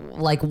 okay,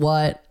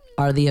 what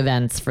are the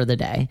events for the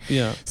day?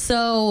 Yeah.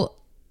 So,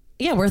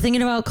 yeah, we're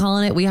thinking about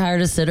calling it We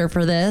Hired a Sitter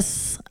for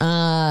This.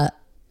 Because,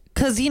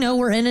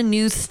 we're in a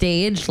new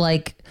stage.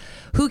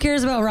 Who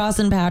cares about Ross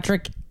and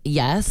Patrick?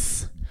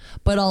 Yes.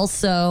 But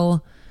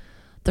also,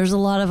 there's a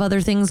lot of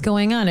other things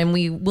going on. And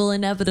we will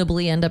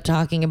inevitably end up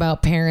talking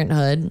about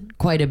parenthood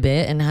quite a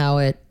bit and how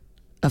it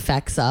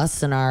affects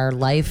us and our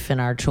life and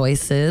our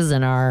choices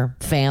and our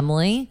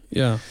family.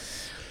 Yeah.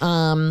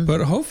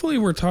 But hopefully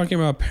we're talking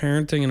about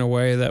parenting in a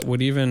way that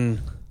would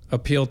even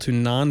appeal to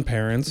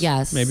non-parents.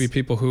 Yes. Maybe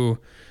people who,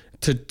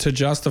 to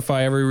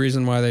justify every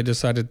reason why they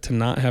decided to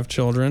not have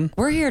children.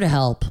 We're here to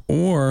help.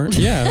 Or,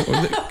 yeah.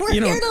 We're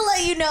here to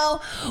let you know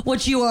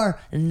what you are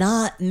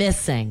not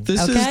missing.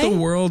 This is the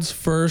world's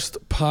first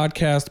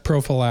podcast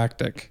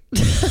prophylactic.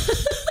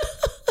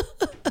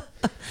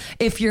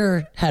 If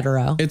you're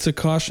hetero. It's a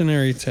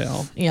cautionary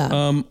tale.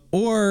 Yeah.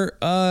 Or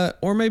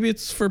maybe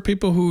it's for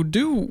people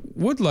who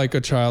would like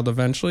a child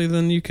eventually,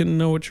 then you can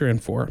know what you're in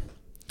for.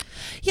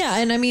 Yeah,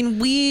 and I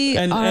mean,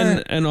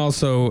 and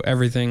also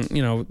everything,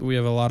 we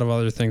have a lot of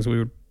other things we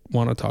would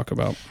want to talk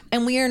about.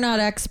 And we are not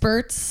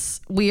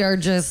experts. We are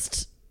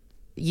just,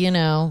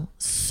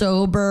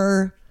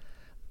 sober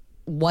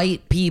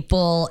white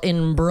people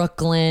in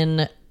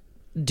Brooklyn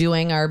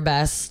doing our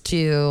best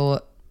to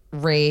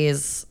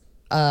raise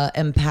a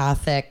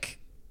empathic,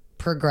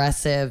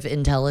 progressive,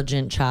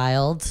 intelligent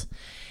child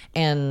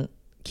and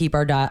keep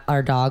our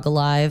dog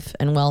alive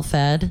and well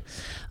fed.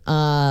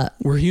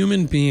 We're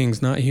human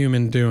beings, not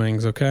human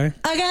doings, okay?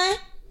 Okay.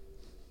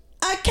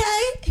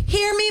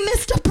 Hear me,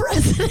 Mr.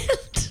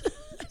 President. I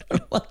don't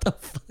know what the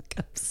fuck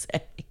I'm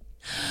saying.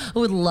 I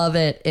would love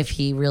it if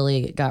he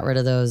really got rid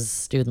of those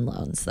student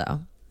loans,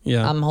 though.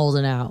 Yeah. I'm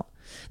holding out.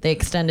 They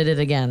extended it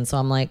again, so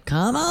I'm like,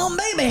 come on,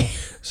 baby.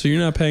 So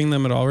you're not paying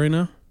them at all right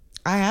now?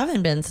 I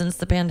haven't been since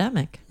the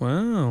pandemic.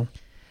 Wow.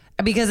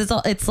 Because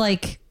it's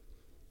like,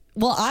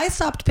 well, I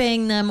stopped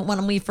paying them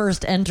when we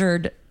first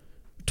entered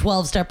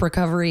 12-step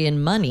recovery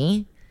in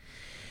money,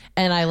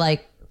 and I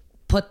like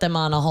put them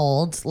on a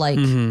hold, like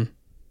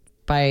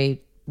by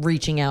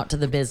reaching out to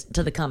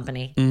the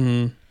company.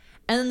 And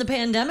then the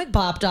pandemic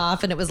popped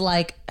off, and it was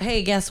like,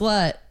 hey, guess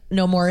what?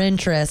 No more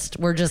interest.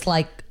 We're just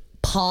like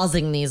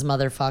pausing these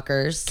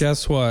motherfuckers.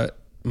 Guess what?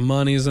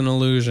 Money's an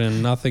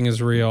illusion. Nothing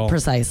is real.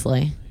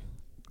 Precisely.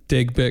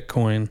 Dig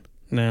Bitcoin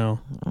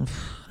now. I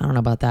don't know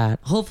about that.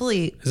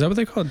 Hopefully. Is that what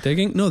they call it?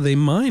 Digging? No, they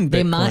mine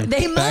Bitcoin.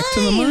 They Back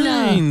to the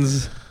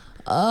mines.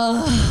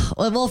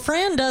 Well,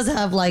 Fran does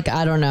have like,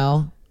 I don't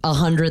know,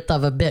 100th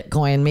of a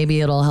Bitcoin.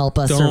 Maybe it'll help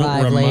us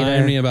survive later. Don't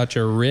remind me about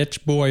your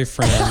rich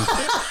boyfriend.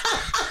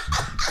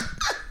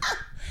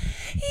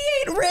 He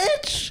ain't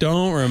rich.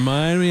 Don't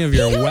remind me of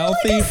your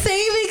wealthy like a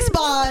savings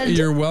bond.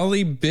 Your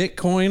wealthy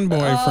Bitcoin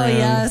boyfriend. Oh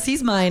yes,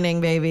 he's mining,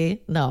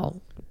 baby.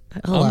 No,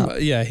 hello.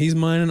 Yeah, he's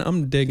mining.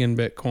 I'm digging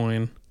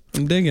Bitcoin.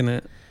 I'm digging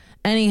it.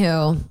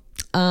 Anywho,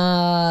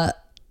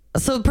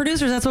 so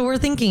producers, that's what we're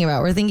thinking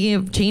about. We're thinking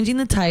of changing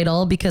the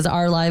title because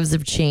our lives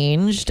have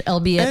changed,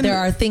 albeit there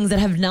are things that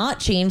have not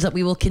changed that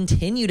we will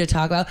continue to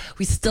talk about.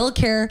 We still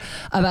care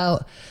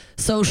about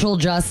social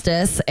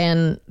justice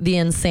and the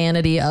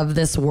insanity of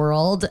this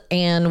world,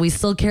 and we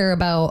still care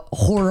about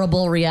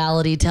horrible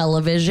reality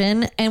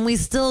television, and we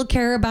still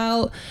care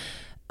about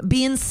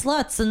being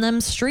sluts in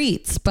them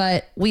streets,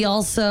 but we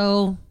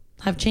also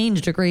have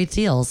changed a great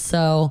deal.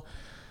 So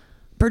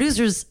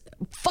producers,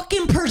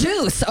 fucking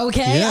produce,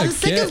 okay? Yeah, I'm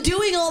sick of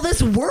doing all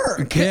this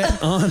work.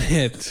 Get on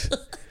it.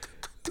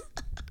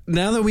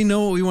 Now that we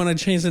know what we want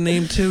to change the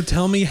name to,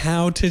 tell me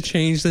how to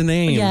change the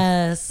name.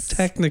 Yes.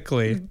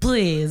 Technically.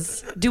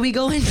 Please. Do we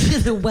go into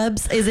the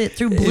website? Is it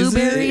through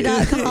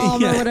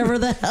blueberry.com or whatever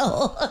the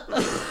hell?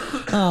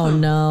 Oh,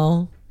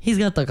 no. He's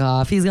got the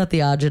cough. He's got the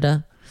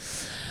agita.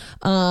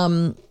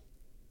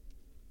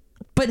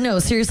 But no,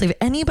 seriously, if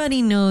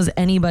anybody knows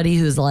anybody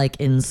who's like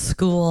in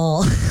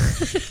school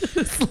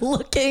who's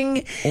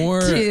looking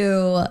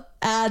to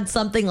add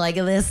something like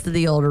this to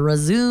the old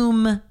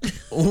resume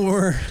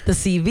or the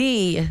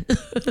CV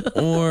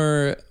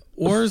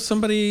or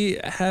somebody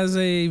has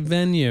a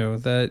venue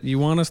that you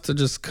want us to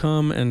just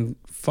come and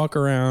fuck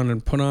around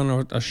and put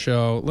on a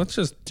show, let's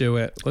just do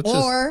it.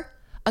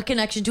 A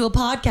connection to a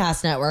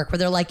podcast network where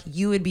they're like,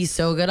 you would be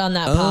so good on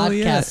that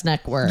podcast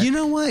network. You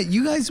know what?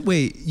 You guys,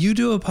 wait, you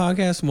do a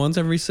podcast once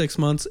every 6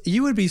 months.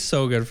 You would be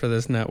so good for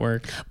this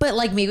network. But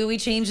like maybe we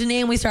change the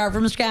name, we start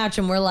from scratch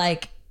and we're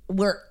like,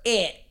 we're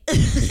it.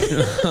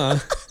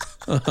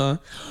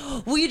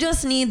 We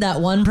just need that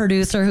one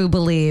producer who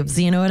believes,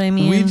 you know what I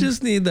mean? We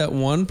just need that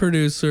one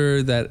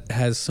producer that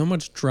has so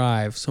much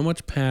drive, so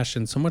much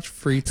passion, so much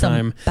free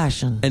time.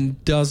 Passion.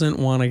 And doesn't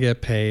want to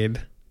get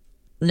paid.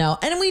 No,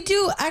 and we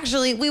do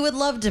actually. We would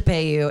love to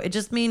pay you. It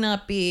just may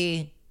not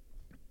be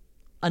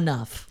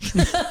enough.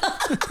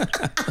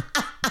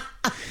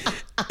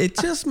 It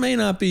just may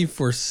not be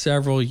for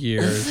several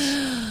years.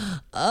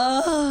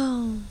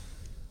 Oh.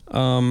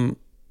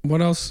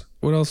 What else?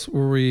 What else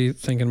were we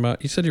thinking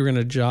about? You said you were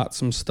going to jot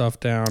some stuff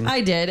down.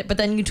 I did, but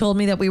then you told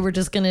me that we were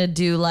just going to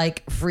do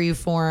like free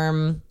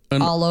form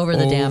all over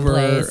the damn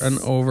place.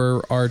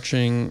 Over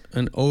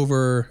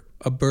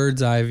a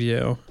bird's eye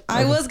view.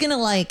 I was going to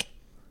like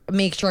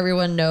make sure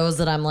everyone knows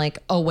that I'm like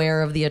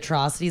aware of the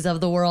atrocities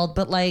of the world,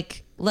 but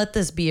like let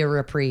this be a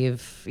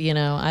reprieve, you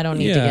know? I don't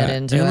need to get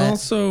into it. And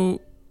also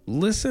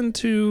listen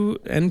to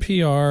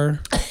NPR.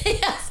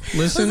 Yes.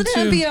 Listen to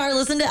NPR,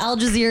 listen to Al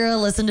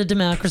Jazeera, listen to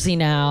Democracy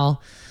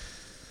Now!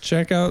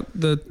 Check out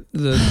the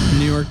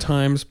New York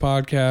Times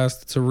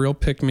podcast. It's a real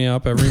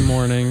pick-me-up every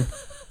morning.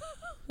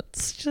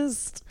 It's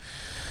just...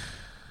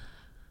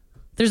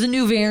 There's a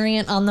new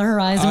variant on the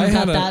horizon. We've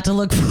got that to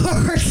look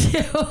forward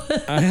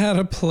to. I had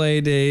a play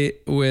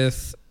date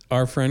with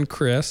our friend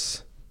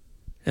Chris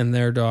and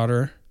their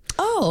daughter.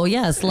 Oh,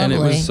 yes. Lovely.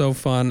 And it was so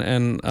fun.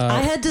 And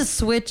I had to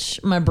switch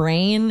my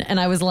brain, and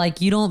I was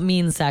like, you don't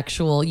mean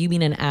sexual. You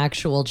mean an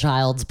actual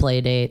child's play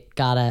date.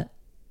 Got it.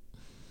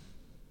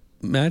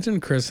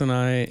 Imagine Chris and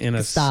I in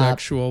a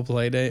sexual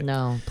play date.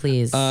 No,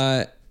 please.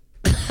 And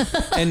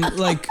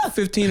like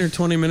 15 or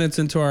 20 minutes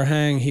into our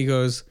hang, he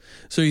goes,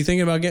 so you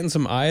thinking about getting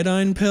some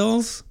iodine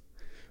pills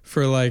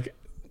for like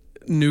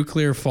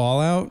nuclear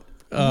fallout?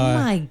 Oh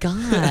my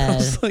God. I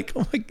was like,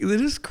 oh my God, it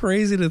is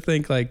crazy to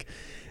think like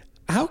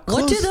how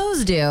close. What do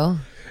those do?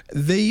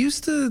 They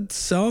used to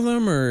sell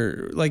them,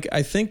 or like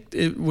I think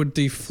it would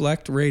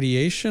deflect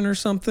radiation or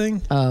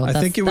something. Oh, I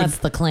think that's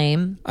the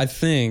claim. I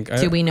think.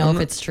 Do we know if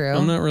it's true?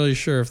 I'm not really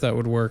sure if that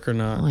would work or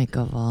not. Oh my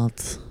God.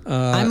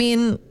 I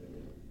mean,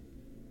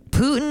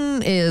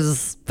 Putin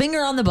is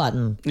finger on the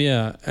button.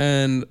 Yeah,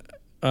 and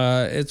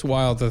it's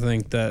wild to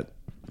think that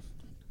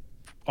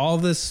all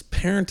this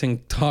parenting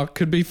talk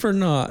could be for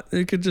naught.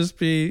 It could just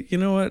be, you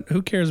know what?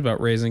 Who cares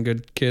about raising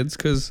good kids?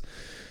 Because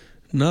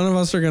none of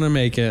us are going to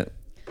make it.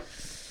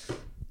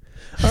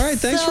 All right,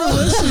 thanks for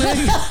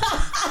listening.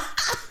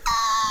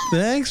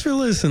 Thanks for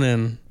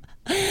listening.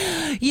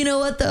 You know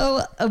what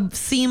though? A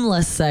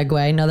seamless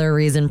segue. Another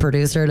reason,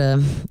 producer,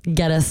 to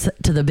get us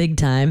to the big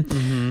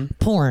time.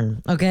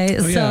 Porn. Okay,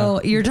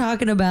 so you're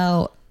talking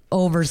about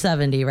over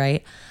 70,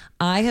 right?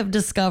 I have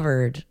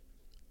discovered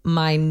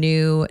my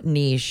new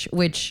niche,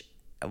 which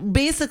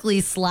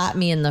basically slapped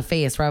me in the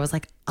face, where I was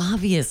like,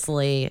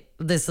 obviously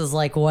this is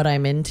like what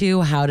I'm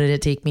into. How did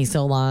it take me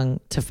so long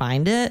to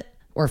find it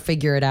or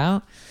figure it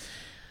out?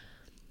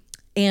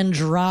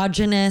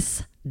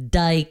 Androgynous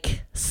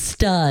dyke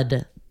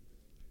stud.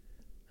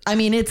 I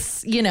mean,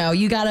 it's, you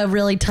got to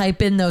really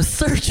type in those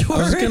search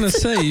words. I was going to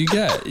say, you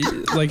get,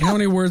 like, how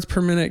many words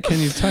per minute can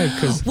you type?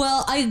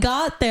 Well, I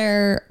got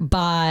there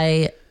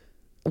by,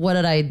 what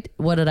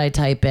did I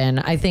type in?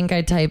 I think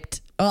I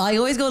typed, I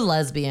always go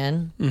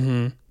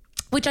lesbian,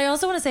 which I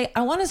also want to say,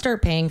 I want to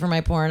start paying for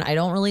my porn. I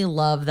don't really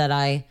love that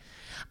I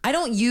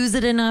don't use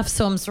it enough.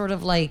 So I'm sort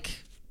of like,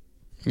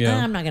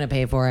 I'm not going to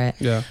pay for it.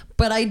 Yeah.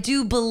 But I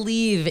do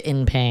believe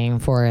in paying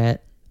for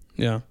it.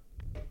 Yeah.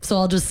 So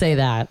I'll just say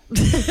that.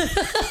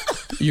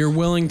 You're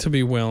willing to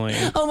be willing.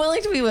 I'm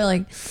willing to be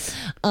willing. So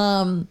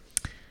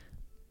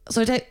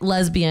I type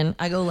lesbian.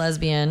 I go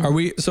lesbian.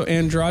 So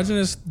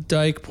androgynous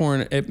dyke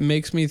porn, it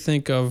makes me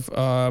think of,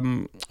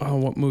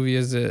 what movie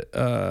is it?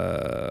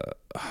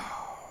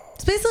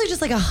 It's basically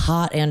just like a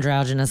hot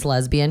androgynous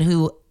lesbian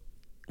who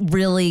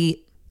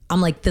really,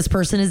 I'm like, this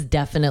person is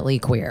definitely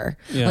queer.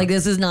 Yeah. Like,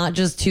 this is not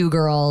just two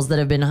girls that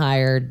have been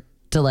hired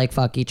to like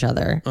fuck each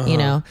other, you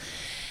know?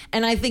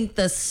 And I think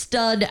the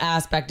stud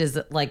aspect is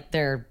that, like,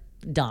 they're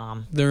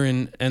dom. They're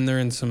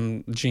in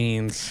some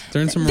jeans.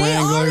 They're in some They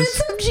Wranglers. are in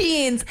some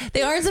jeans.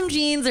 They are in some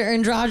jeans. They're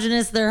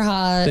androgynous. They're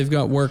hot. They've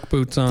got work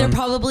boots on. They're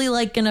probably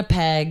like gonna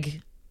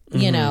peg.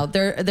 You know,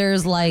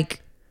 there's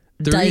like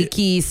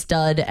dykey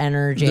stud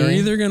energy. They're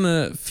either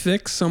gonna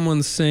fix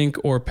someone's sink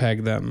or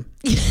peg them.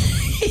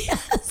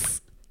 Yes.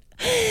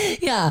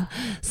 Yeah.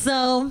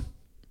 So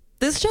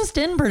this just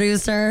in,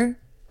 producer.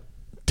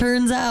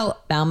 Turns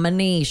out, found my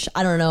niche.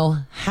 I don't know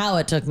how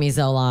it took me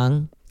so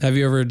long. Have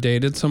you ever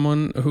dated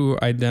someone who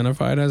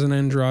identified as an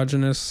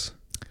androgynous?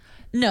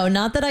 No,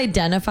 not that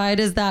identified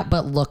as that,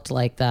 but looked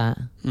like that.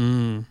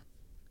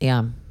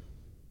 Yeah.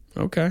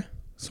 Okay.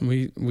 So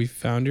we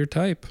found your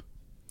type.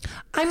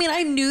 I mean,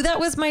 I knew that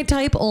was my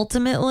type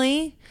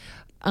ultimately,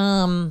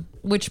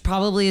 which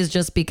probably is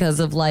just because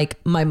of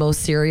like my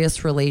most serious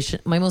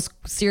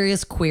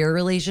queer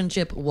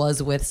relationship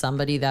was with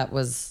somebody that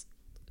was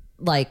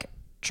like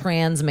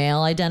trans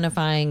male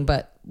identifying,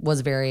 but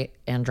was very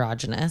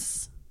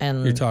androgynous.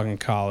 And You're talking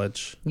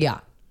college.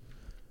 yeah.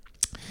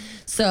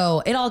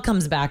 So it all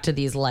comes back to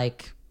these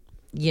like,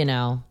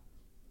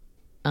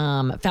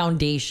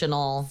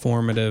 foundational,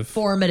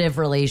 formative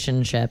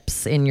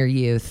relationships in your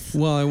youth.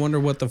 Well, I wonder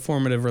what the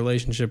formative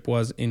relationship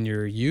was in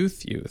your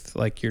youth,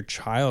 like your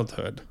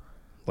childhood.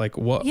 Like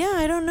what? Yeah,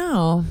 I don't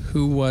know.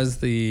 Who was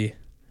the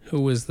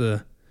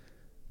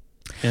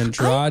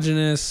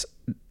androgynous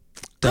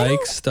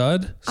dyke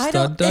stud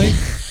dyke?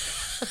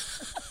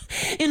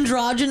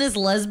 Androgynous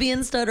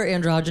lesbian stud or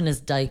androgynous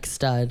dyke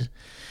stud?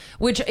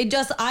 Which I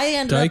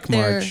ended Dyke up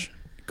there. March.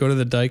 Go to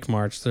the Dyke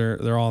March.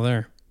 They're all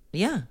there.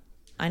 Yeah,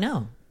 I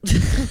know.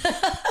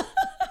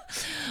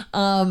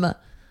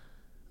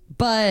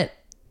 But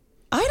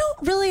I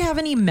don't really have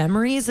any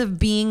memories of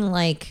being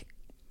like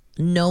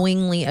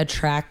knowingly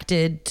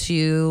attracted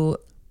to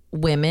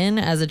women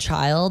as a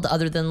child,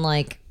 other than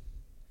like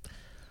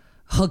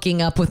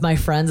hooking up with my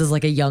friends as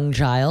like a young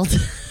child.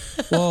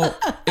 Well,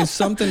 if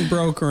something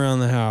broke around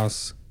the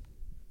house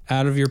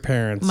out of your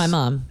parents, My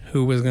mom.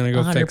 who was going to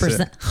go fix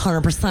it?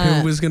 100%.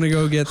 Who was going to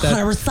go get that?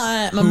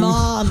 100%. My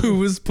mom. Who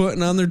was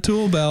putting on their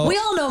tool belt? We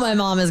all know my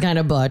mom is kind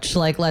of butch.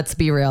 Like, let's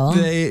be real.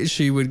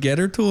 She would get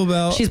her tool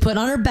belt. She's putting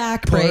on her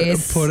back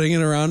brace. Putting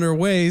it around her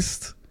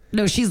waist.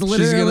 No, she's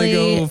literally. She's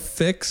going to go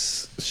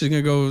fix. She's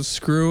going to go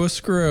screw a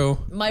screw.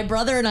 My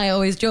brother and I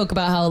always joke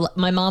about how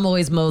my mom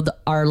always mowed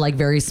our like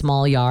very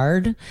small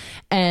yard,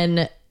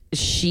 and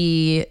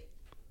she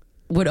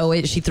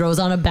throws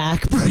on a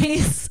back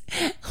brace,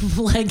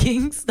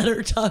 leggings that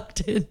are tucked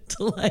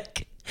into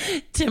like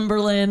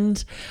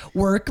Timberland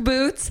work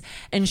boots,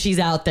 and she's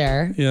out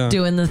there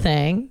doing the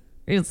thing.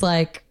 It's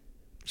like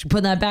she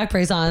putting that back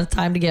brace on. It's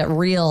time to get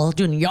real,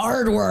 doing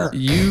yard work.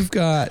 You've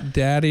got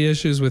daddy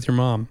issues with your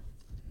mom.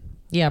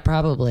 Yeah,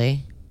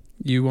 probably.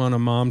 You want a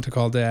mom to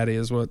call daddy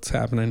is what's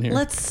happening here.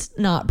 Let's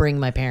not bring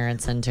my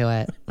parents into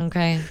it,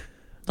 okay?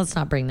 Let's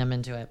not bring them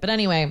into it. But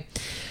anyway,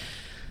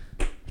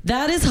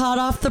 that is hot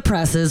off the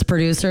presses,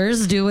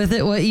 producers. Do with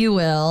it what you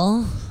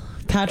will.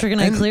 Patrick and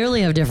I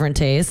clearly have different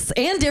tastes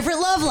and different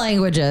love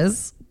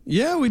languages.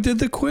 Yeah, we did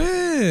the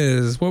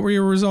quiz. What were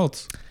your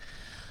results?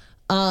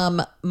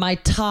 My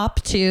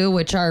top two,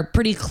 which are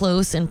pretty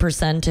close in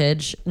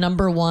percentage.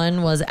 Number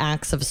one was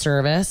acts of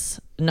service.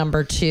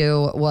 Number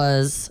two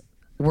was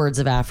words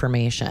of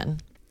affirmation.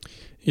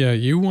 Yeah,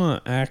 you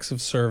want acts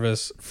of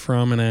service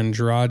from an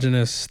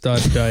androgynous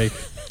stud dyke.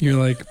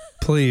 You're like,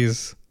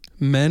 please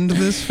mend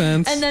this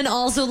fence. And then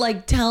also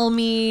like tell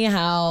me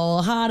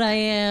how hot I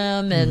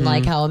am and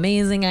like how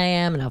amazing I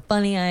am and how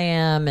funny I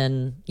am,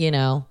 and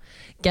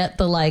get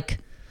the like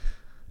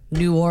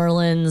New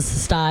Orleans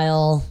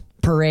style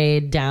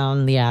parade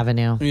down the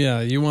avenue.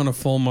 Yeah, you want a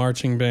full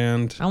marching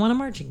band. I want a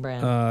marching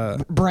brand. I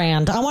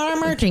want a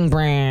marching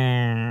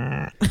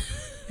brand.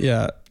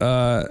 Yeah.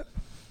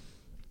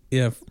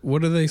 Yeah.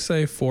 What do they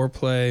say?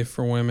 Foreplay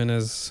for women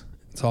is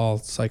it's all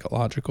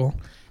psychological.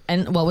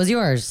 And what was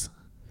yours?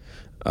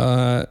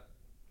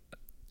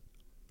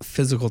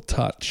 Physical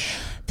touch.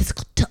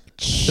 Physical touch.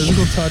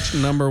 Physical touch,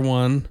 number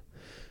 1.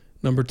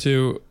 Number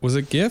 2, was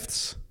it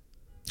gifts?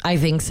 I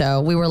think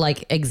so. We were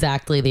like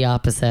exactly the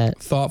opposite.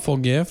 Thoughtful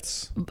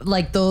gifts?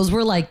 Like those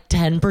were like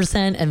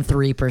 10% and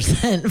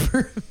 3%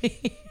 for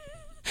me.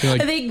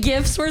 Like, I think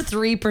gifts were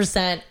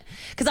 3%.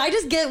 Because I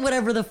just get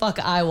whatever the fuck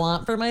I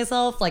want for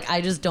myself. Like, I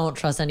just don't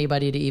trust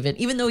anybody to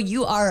even though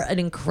you are an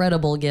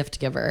incredible gift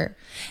giver.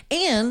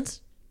 And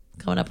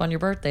coming up on your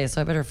birthday, so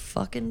I better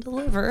fucking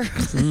deliver.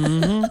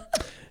 Mm-hmm.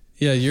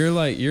 Yeah, your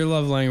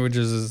love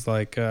languages is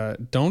like,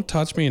 don't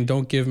touch me and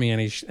don't give me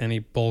any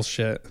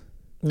bullshit.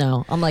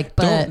 No, I'm like,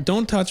 but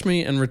don't touch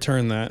me and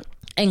return that.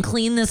 And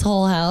clean this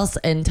whole house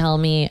and tell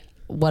me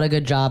what a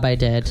good job I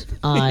did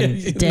on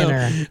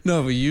dinner.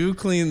 No, but you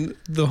clean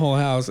the whole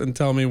house and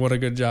tell me what a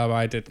good job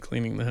I did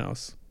cleaning the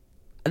house.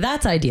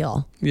 That's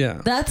ideal.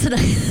 Yeah. That's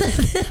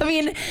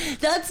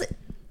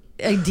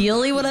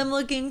ideally what I'm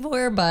looking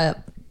for,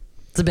 but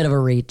it's a bit of a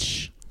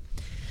reach.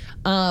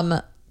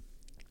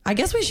 I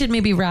guess we should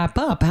maybe wrap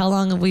up. How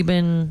long have we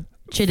been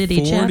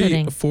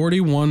chittity-chatting?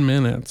 41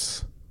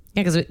 minutes.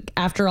 Yeah, because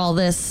after all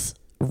this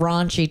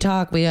raunchy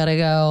talk, we got to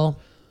go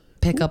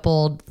pick up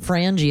old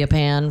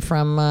Frangipan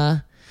from,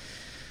 well,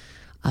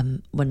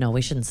 no,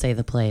 we shouldn't say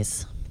the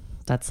place.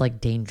 That's like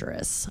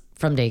dangerous.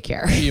 From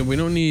daycare. Yeah, we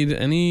don't need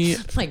any oh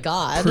my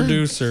God.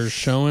 producers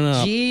showing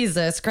up.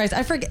 Jesus Christ.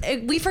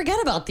 We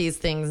forget about these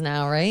things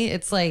now, right?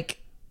 It's like,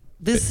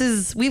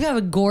 we have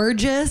a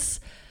gorgeous,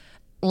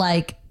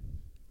 like,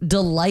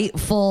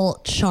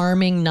 delightful,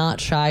 charming, not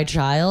shy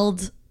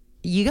child.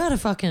 You got to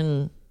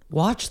fucking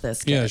watch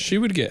this kid. Yeah, she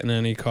would get in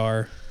any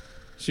car.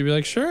 She'd be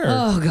like, sure.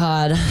 Oh,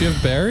 God. Do you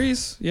have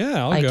berries?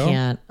 Yeah, I'll go. I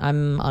can't.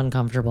 I'm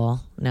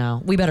uncomfortable.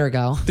 No, we better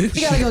go. We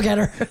got to go get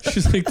her.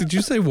 She's like, did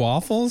you say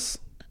waffles?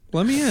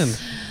 Let me in.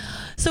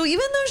 So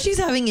even though she's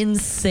having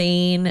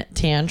insane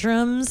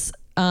tantrums,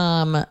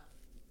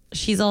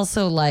 she's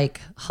also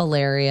like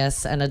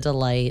hilarious and a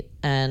delight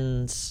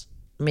and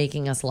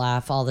making us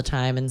laugh all the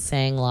time and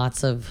saying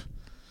lots of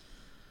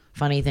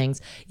funny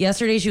things.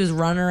 Yesterday, she was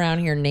running around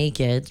here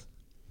naked,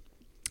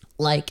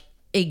 like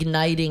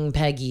igniting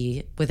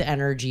Peggy with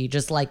energy,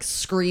 just like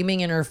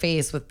screaming in her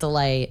face with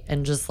delight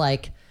and just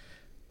like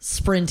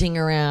sprinting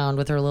around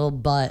with her little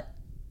butt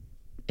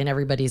in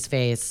everybody's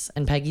face.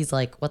 And Peggy's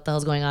like, what the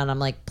hell's going on? I'm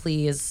like,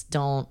 please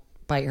don't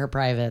bite her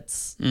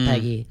privates,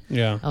 Peggy.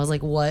 Yeah. I was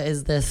like, what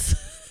is this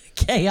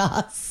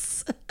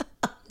chaos?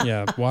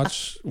 Yeah,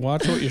 watch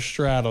what you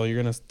straddle.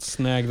 You're gonna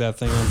snag that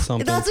thing on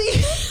something. That's what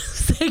you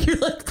say. You're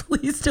like,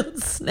 please don't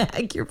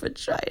snag your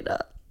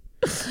vagina.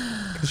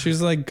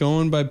 She's like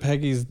going by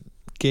Peggy's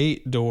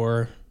gate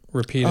door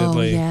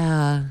repeatedly.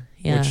 Oh,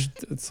 yeah. Which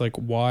it's like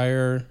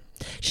wire.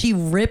 She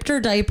ripped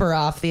her diaper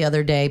off the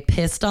other day,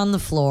 pissed on the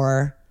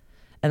floor,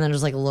 and then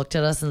just like looked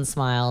at us and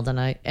smiled.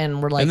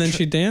 And we're like, and then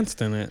she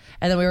danced in it.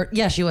 And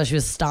then she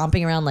was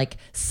stomping around, like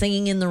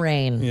singing in the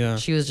rain. Yeah.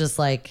 She was just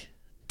like,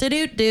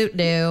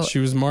 do. She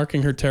was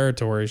marking her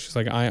territory. She's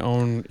like, I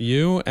own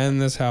you and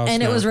this house.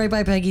 And now. it was right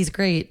by Peggy's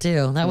grate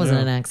too. That wasn't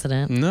an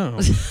accident. No.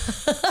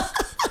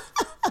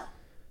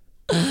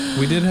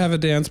 We did have a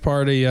dance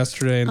party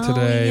yesterday and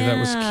today. Yeah, that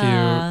was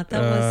cute.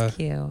 That was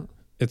cute.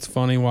 It's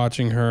funny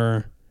watching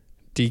her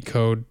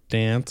decode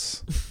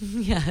dance.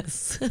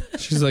 Yes.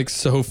 She's like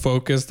so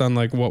focused on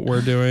like what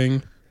we're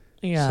doing.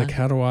 Yeah. She's like,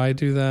 how do I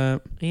do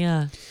that?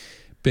 Yeah.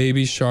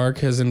 Baby Shark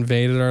has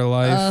invaded our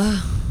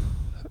life.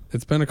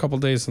 It's been a couple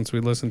days since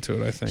we listened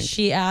to it, I think.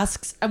 She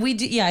asks, we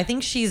do. Yeah, I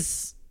think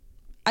she's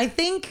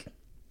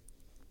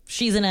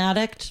an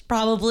addict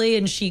probably.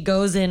 And she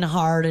goes in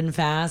hard and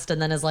fast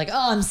and then is like,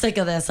 oh, I'm sick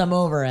of this. I'm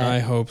over it. I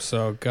hope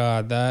so.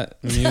 God,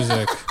 that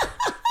music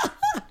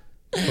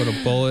put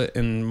a bullet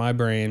in my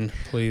brain,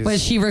 please. But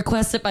she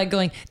requests it by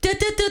going,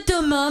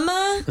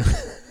 mama.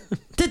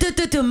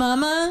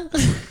 Mama.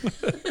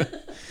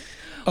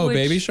 Oh,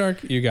 Baby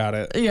Shark? You got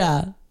it.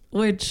 Yeah.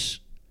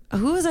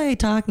 Who was I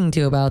talking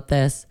to about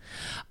this?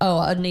 Oh,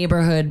 a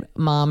neighborhood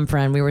mom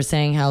friend. We were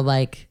saying how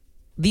like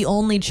the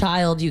only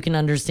child you can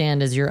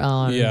understand is your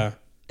own. Yeah.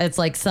 It's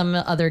like some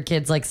other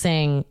kids like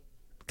saying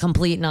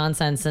complete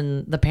nonsense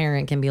and the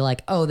parent can be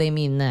like, oh, they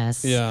mean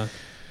this. Yeah.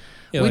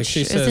 Yeah, Which like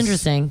she is says,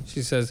 interesting.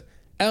 She says,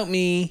 help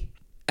me.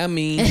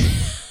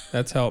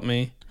 That's help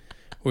me.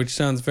 Which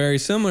sounds very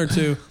similar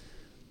to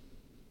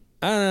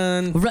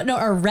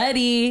or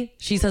ready.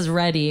 She says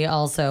ready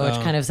also,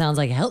 which kind of sounds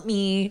like help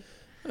me.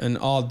 And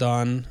all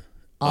done.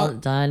 All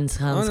done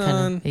sounds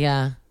kind of,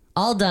 yeah.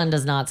 All done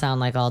does not sound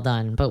like all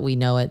done, but we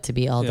know it to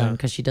be all done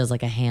because she does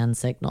like a hand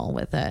signal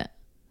with it.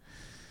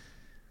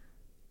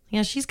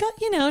 Yeah, she's got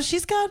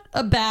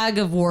a bag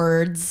of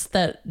words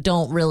that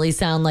don't really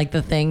sound like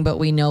the thing, but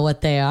we know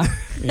what they are.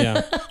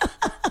 Yeah.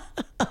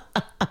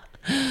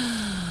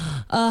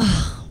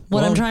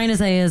 What I'm trying to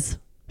say is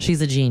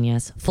she's a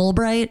genius.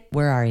 Fulbright,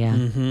 where are you?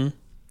 Mm-hmm.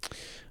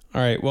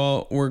 All right.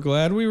 Well, we're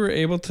glad we were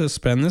able to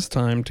spend this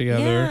time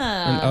together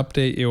and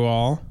update you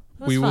all.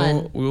 We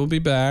will be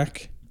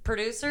back.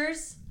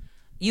 Producers,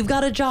 you've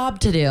got a job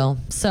to do.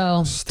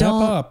 So Step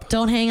up.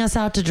 Don't hang us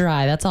out to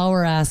dry. That's all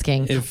we're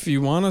asking. If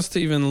you want us to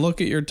even look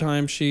at your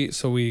timesheet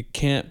so we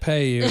can't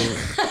pay you,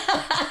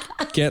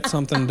 get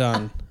something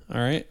done.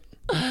 All right?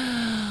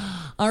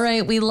 All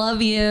right. We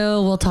love you.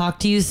 We'll talk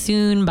to you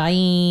soon.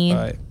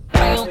 Bye.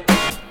 Bye.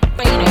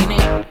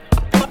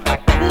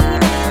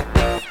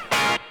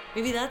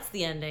 Maybe that's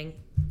the ending.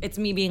 It's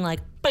me being like,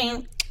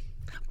 bang,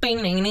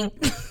 bang, bang, bang.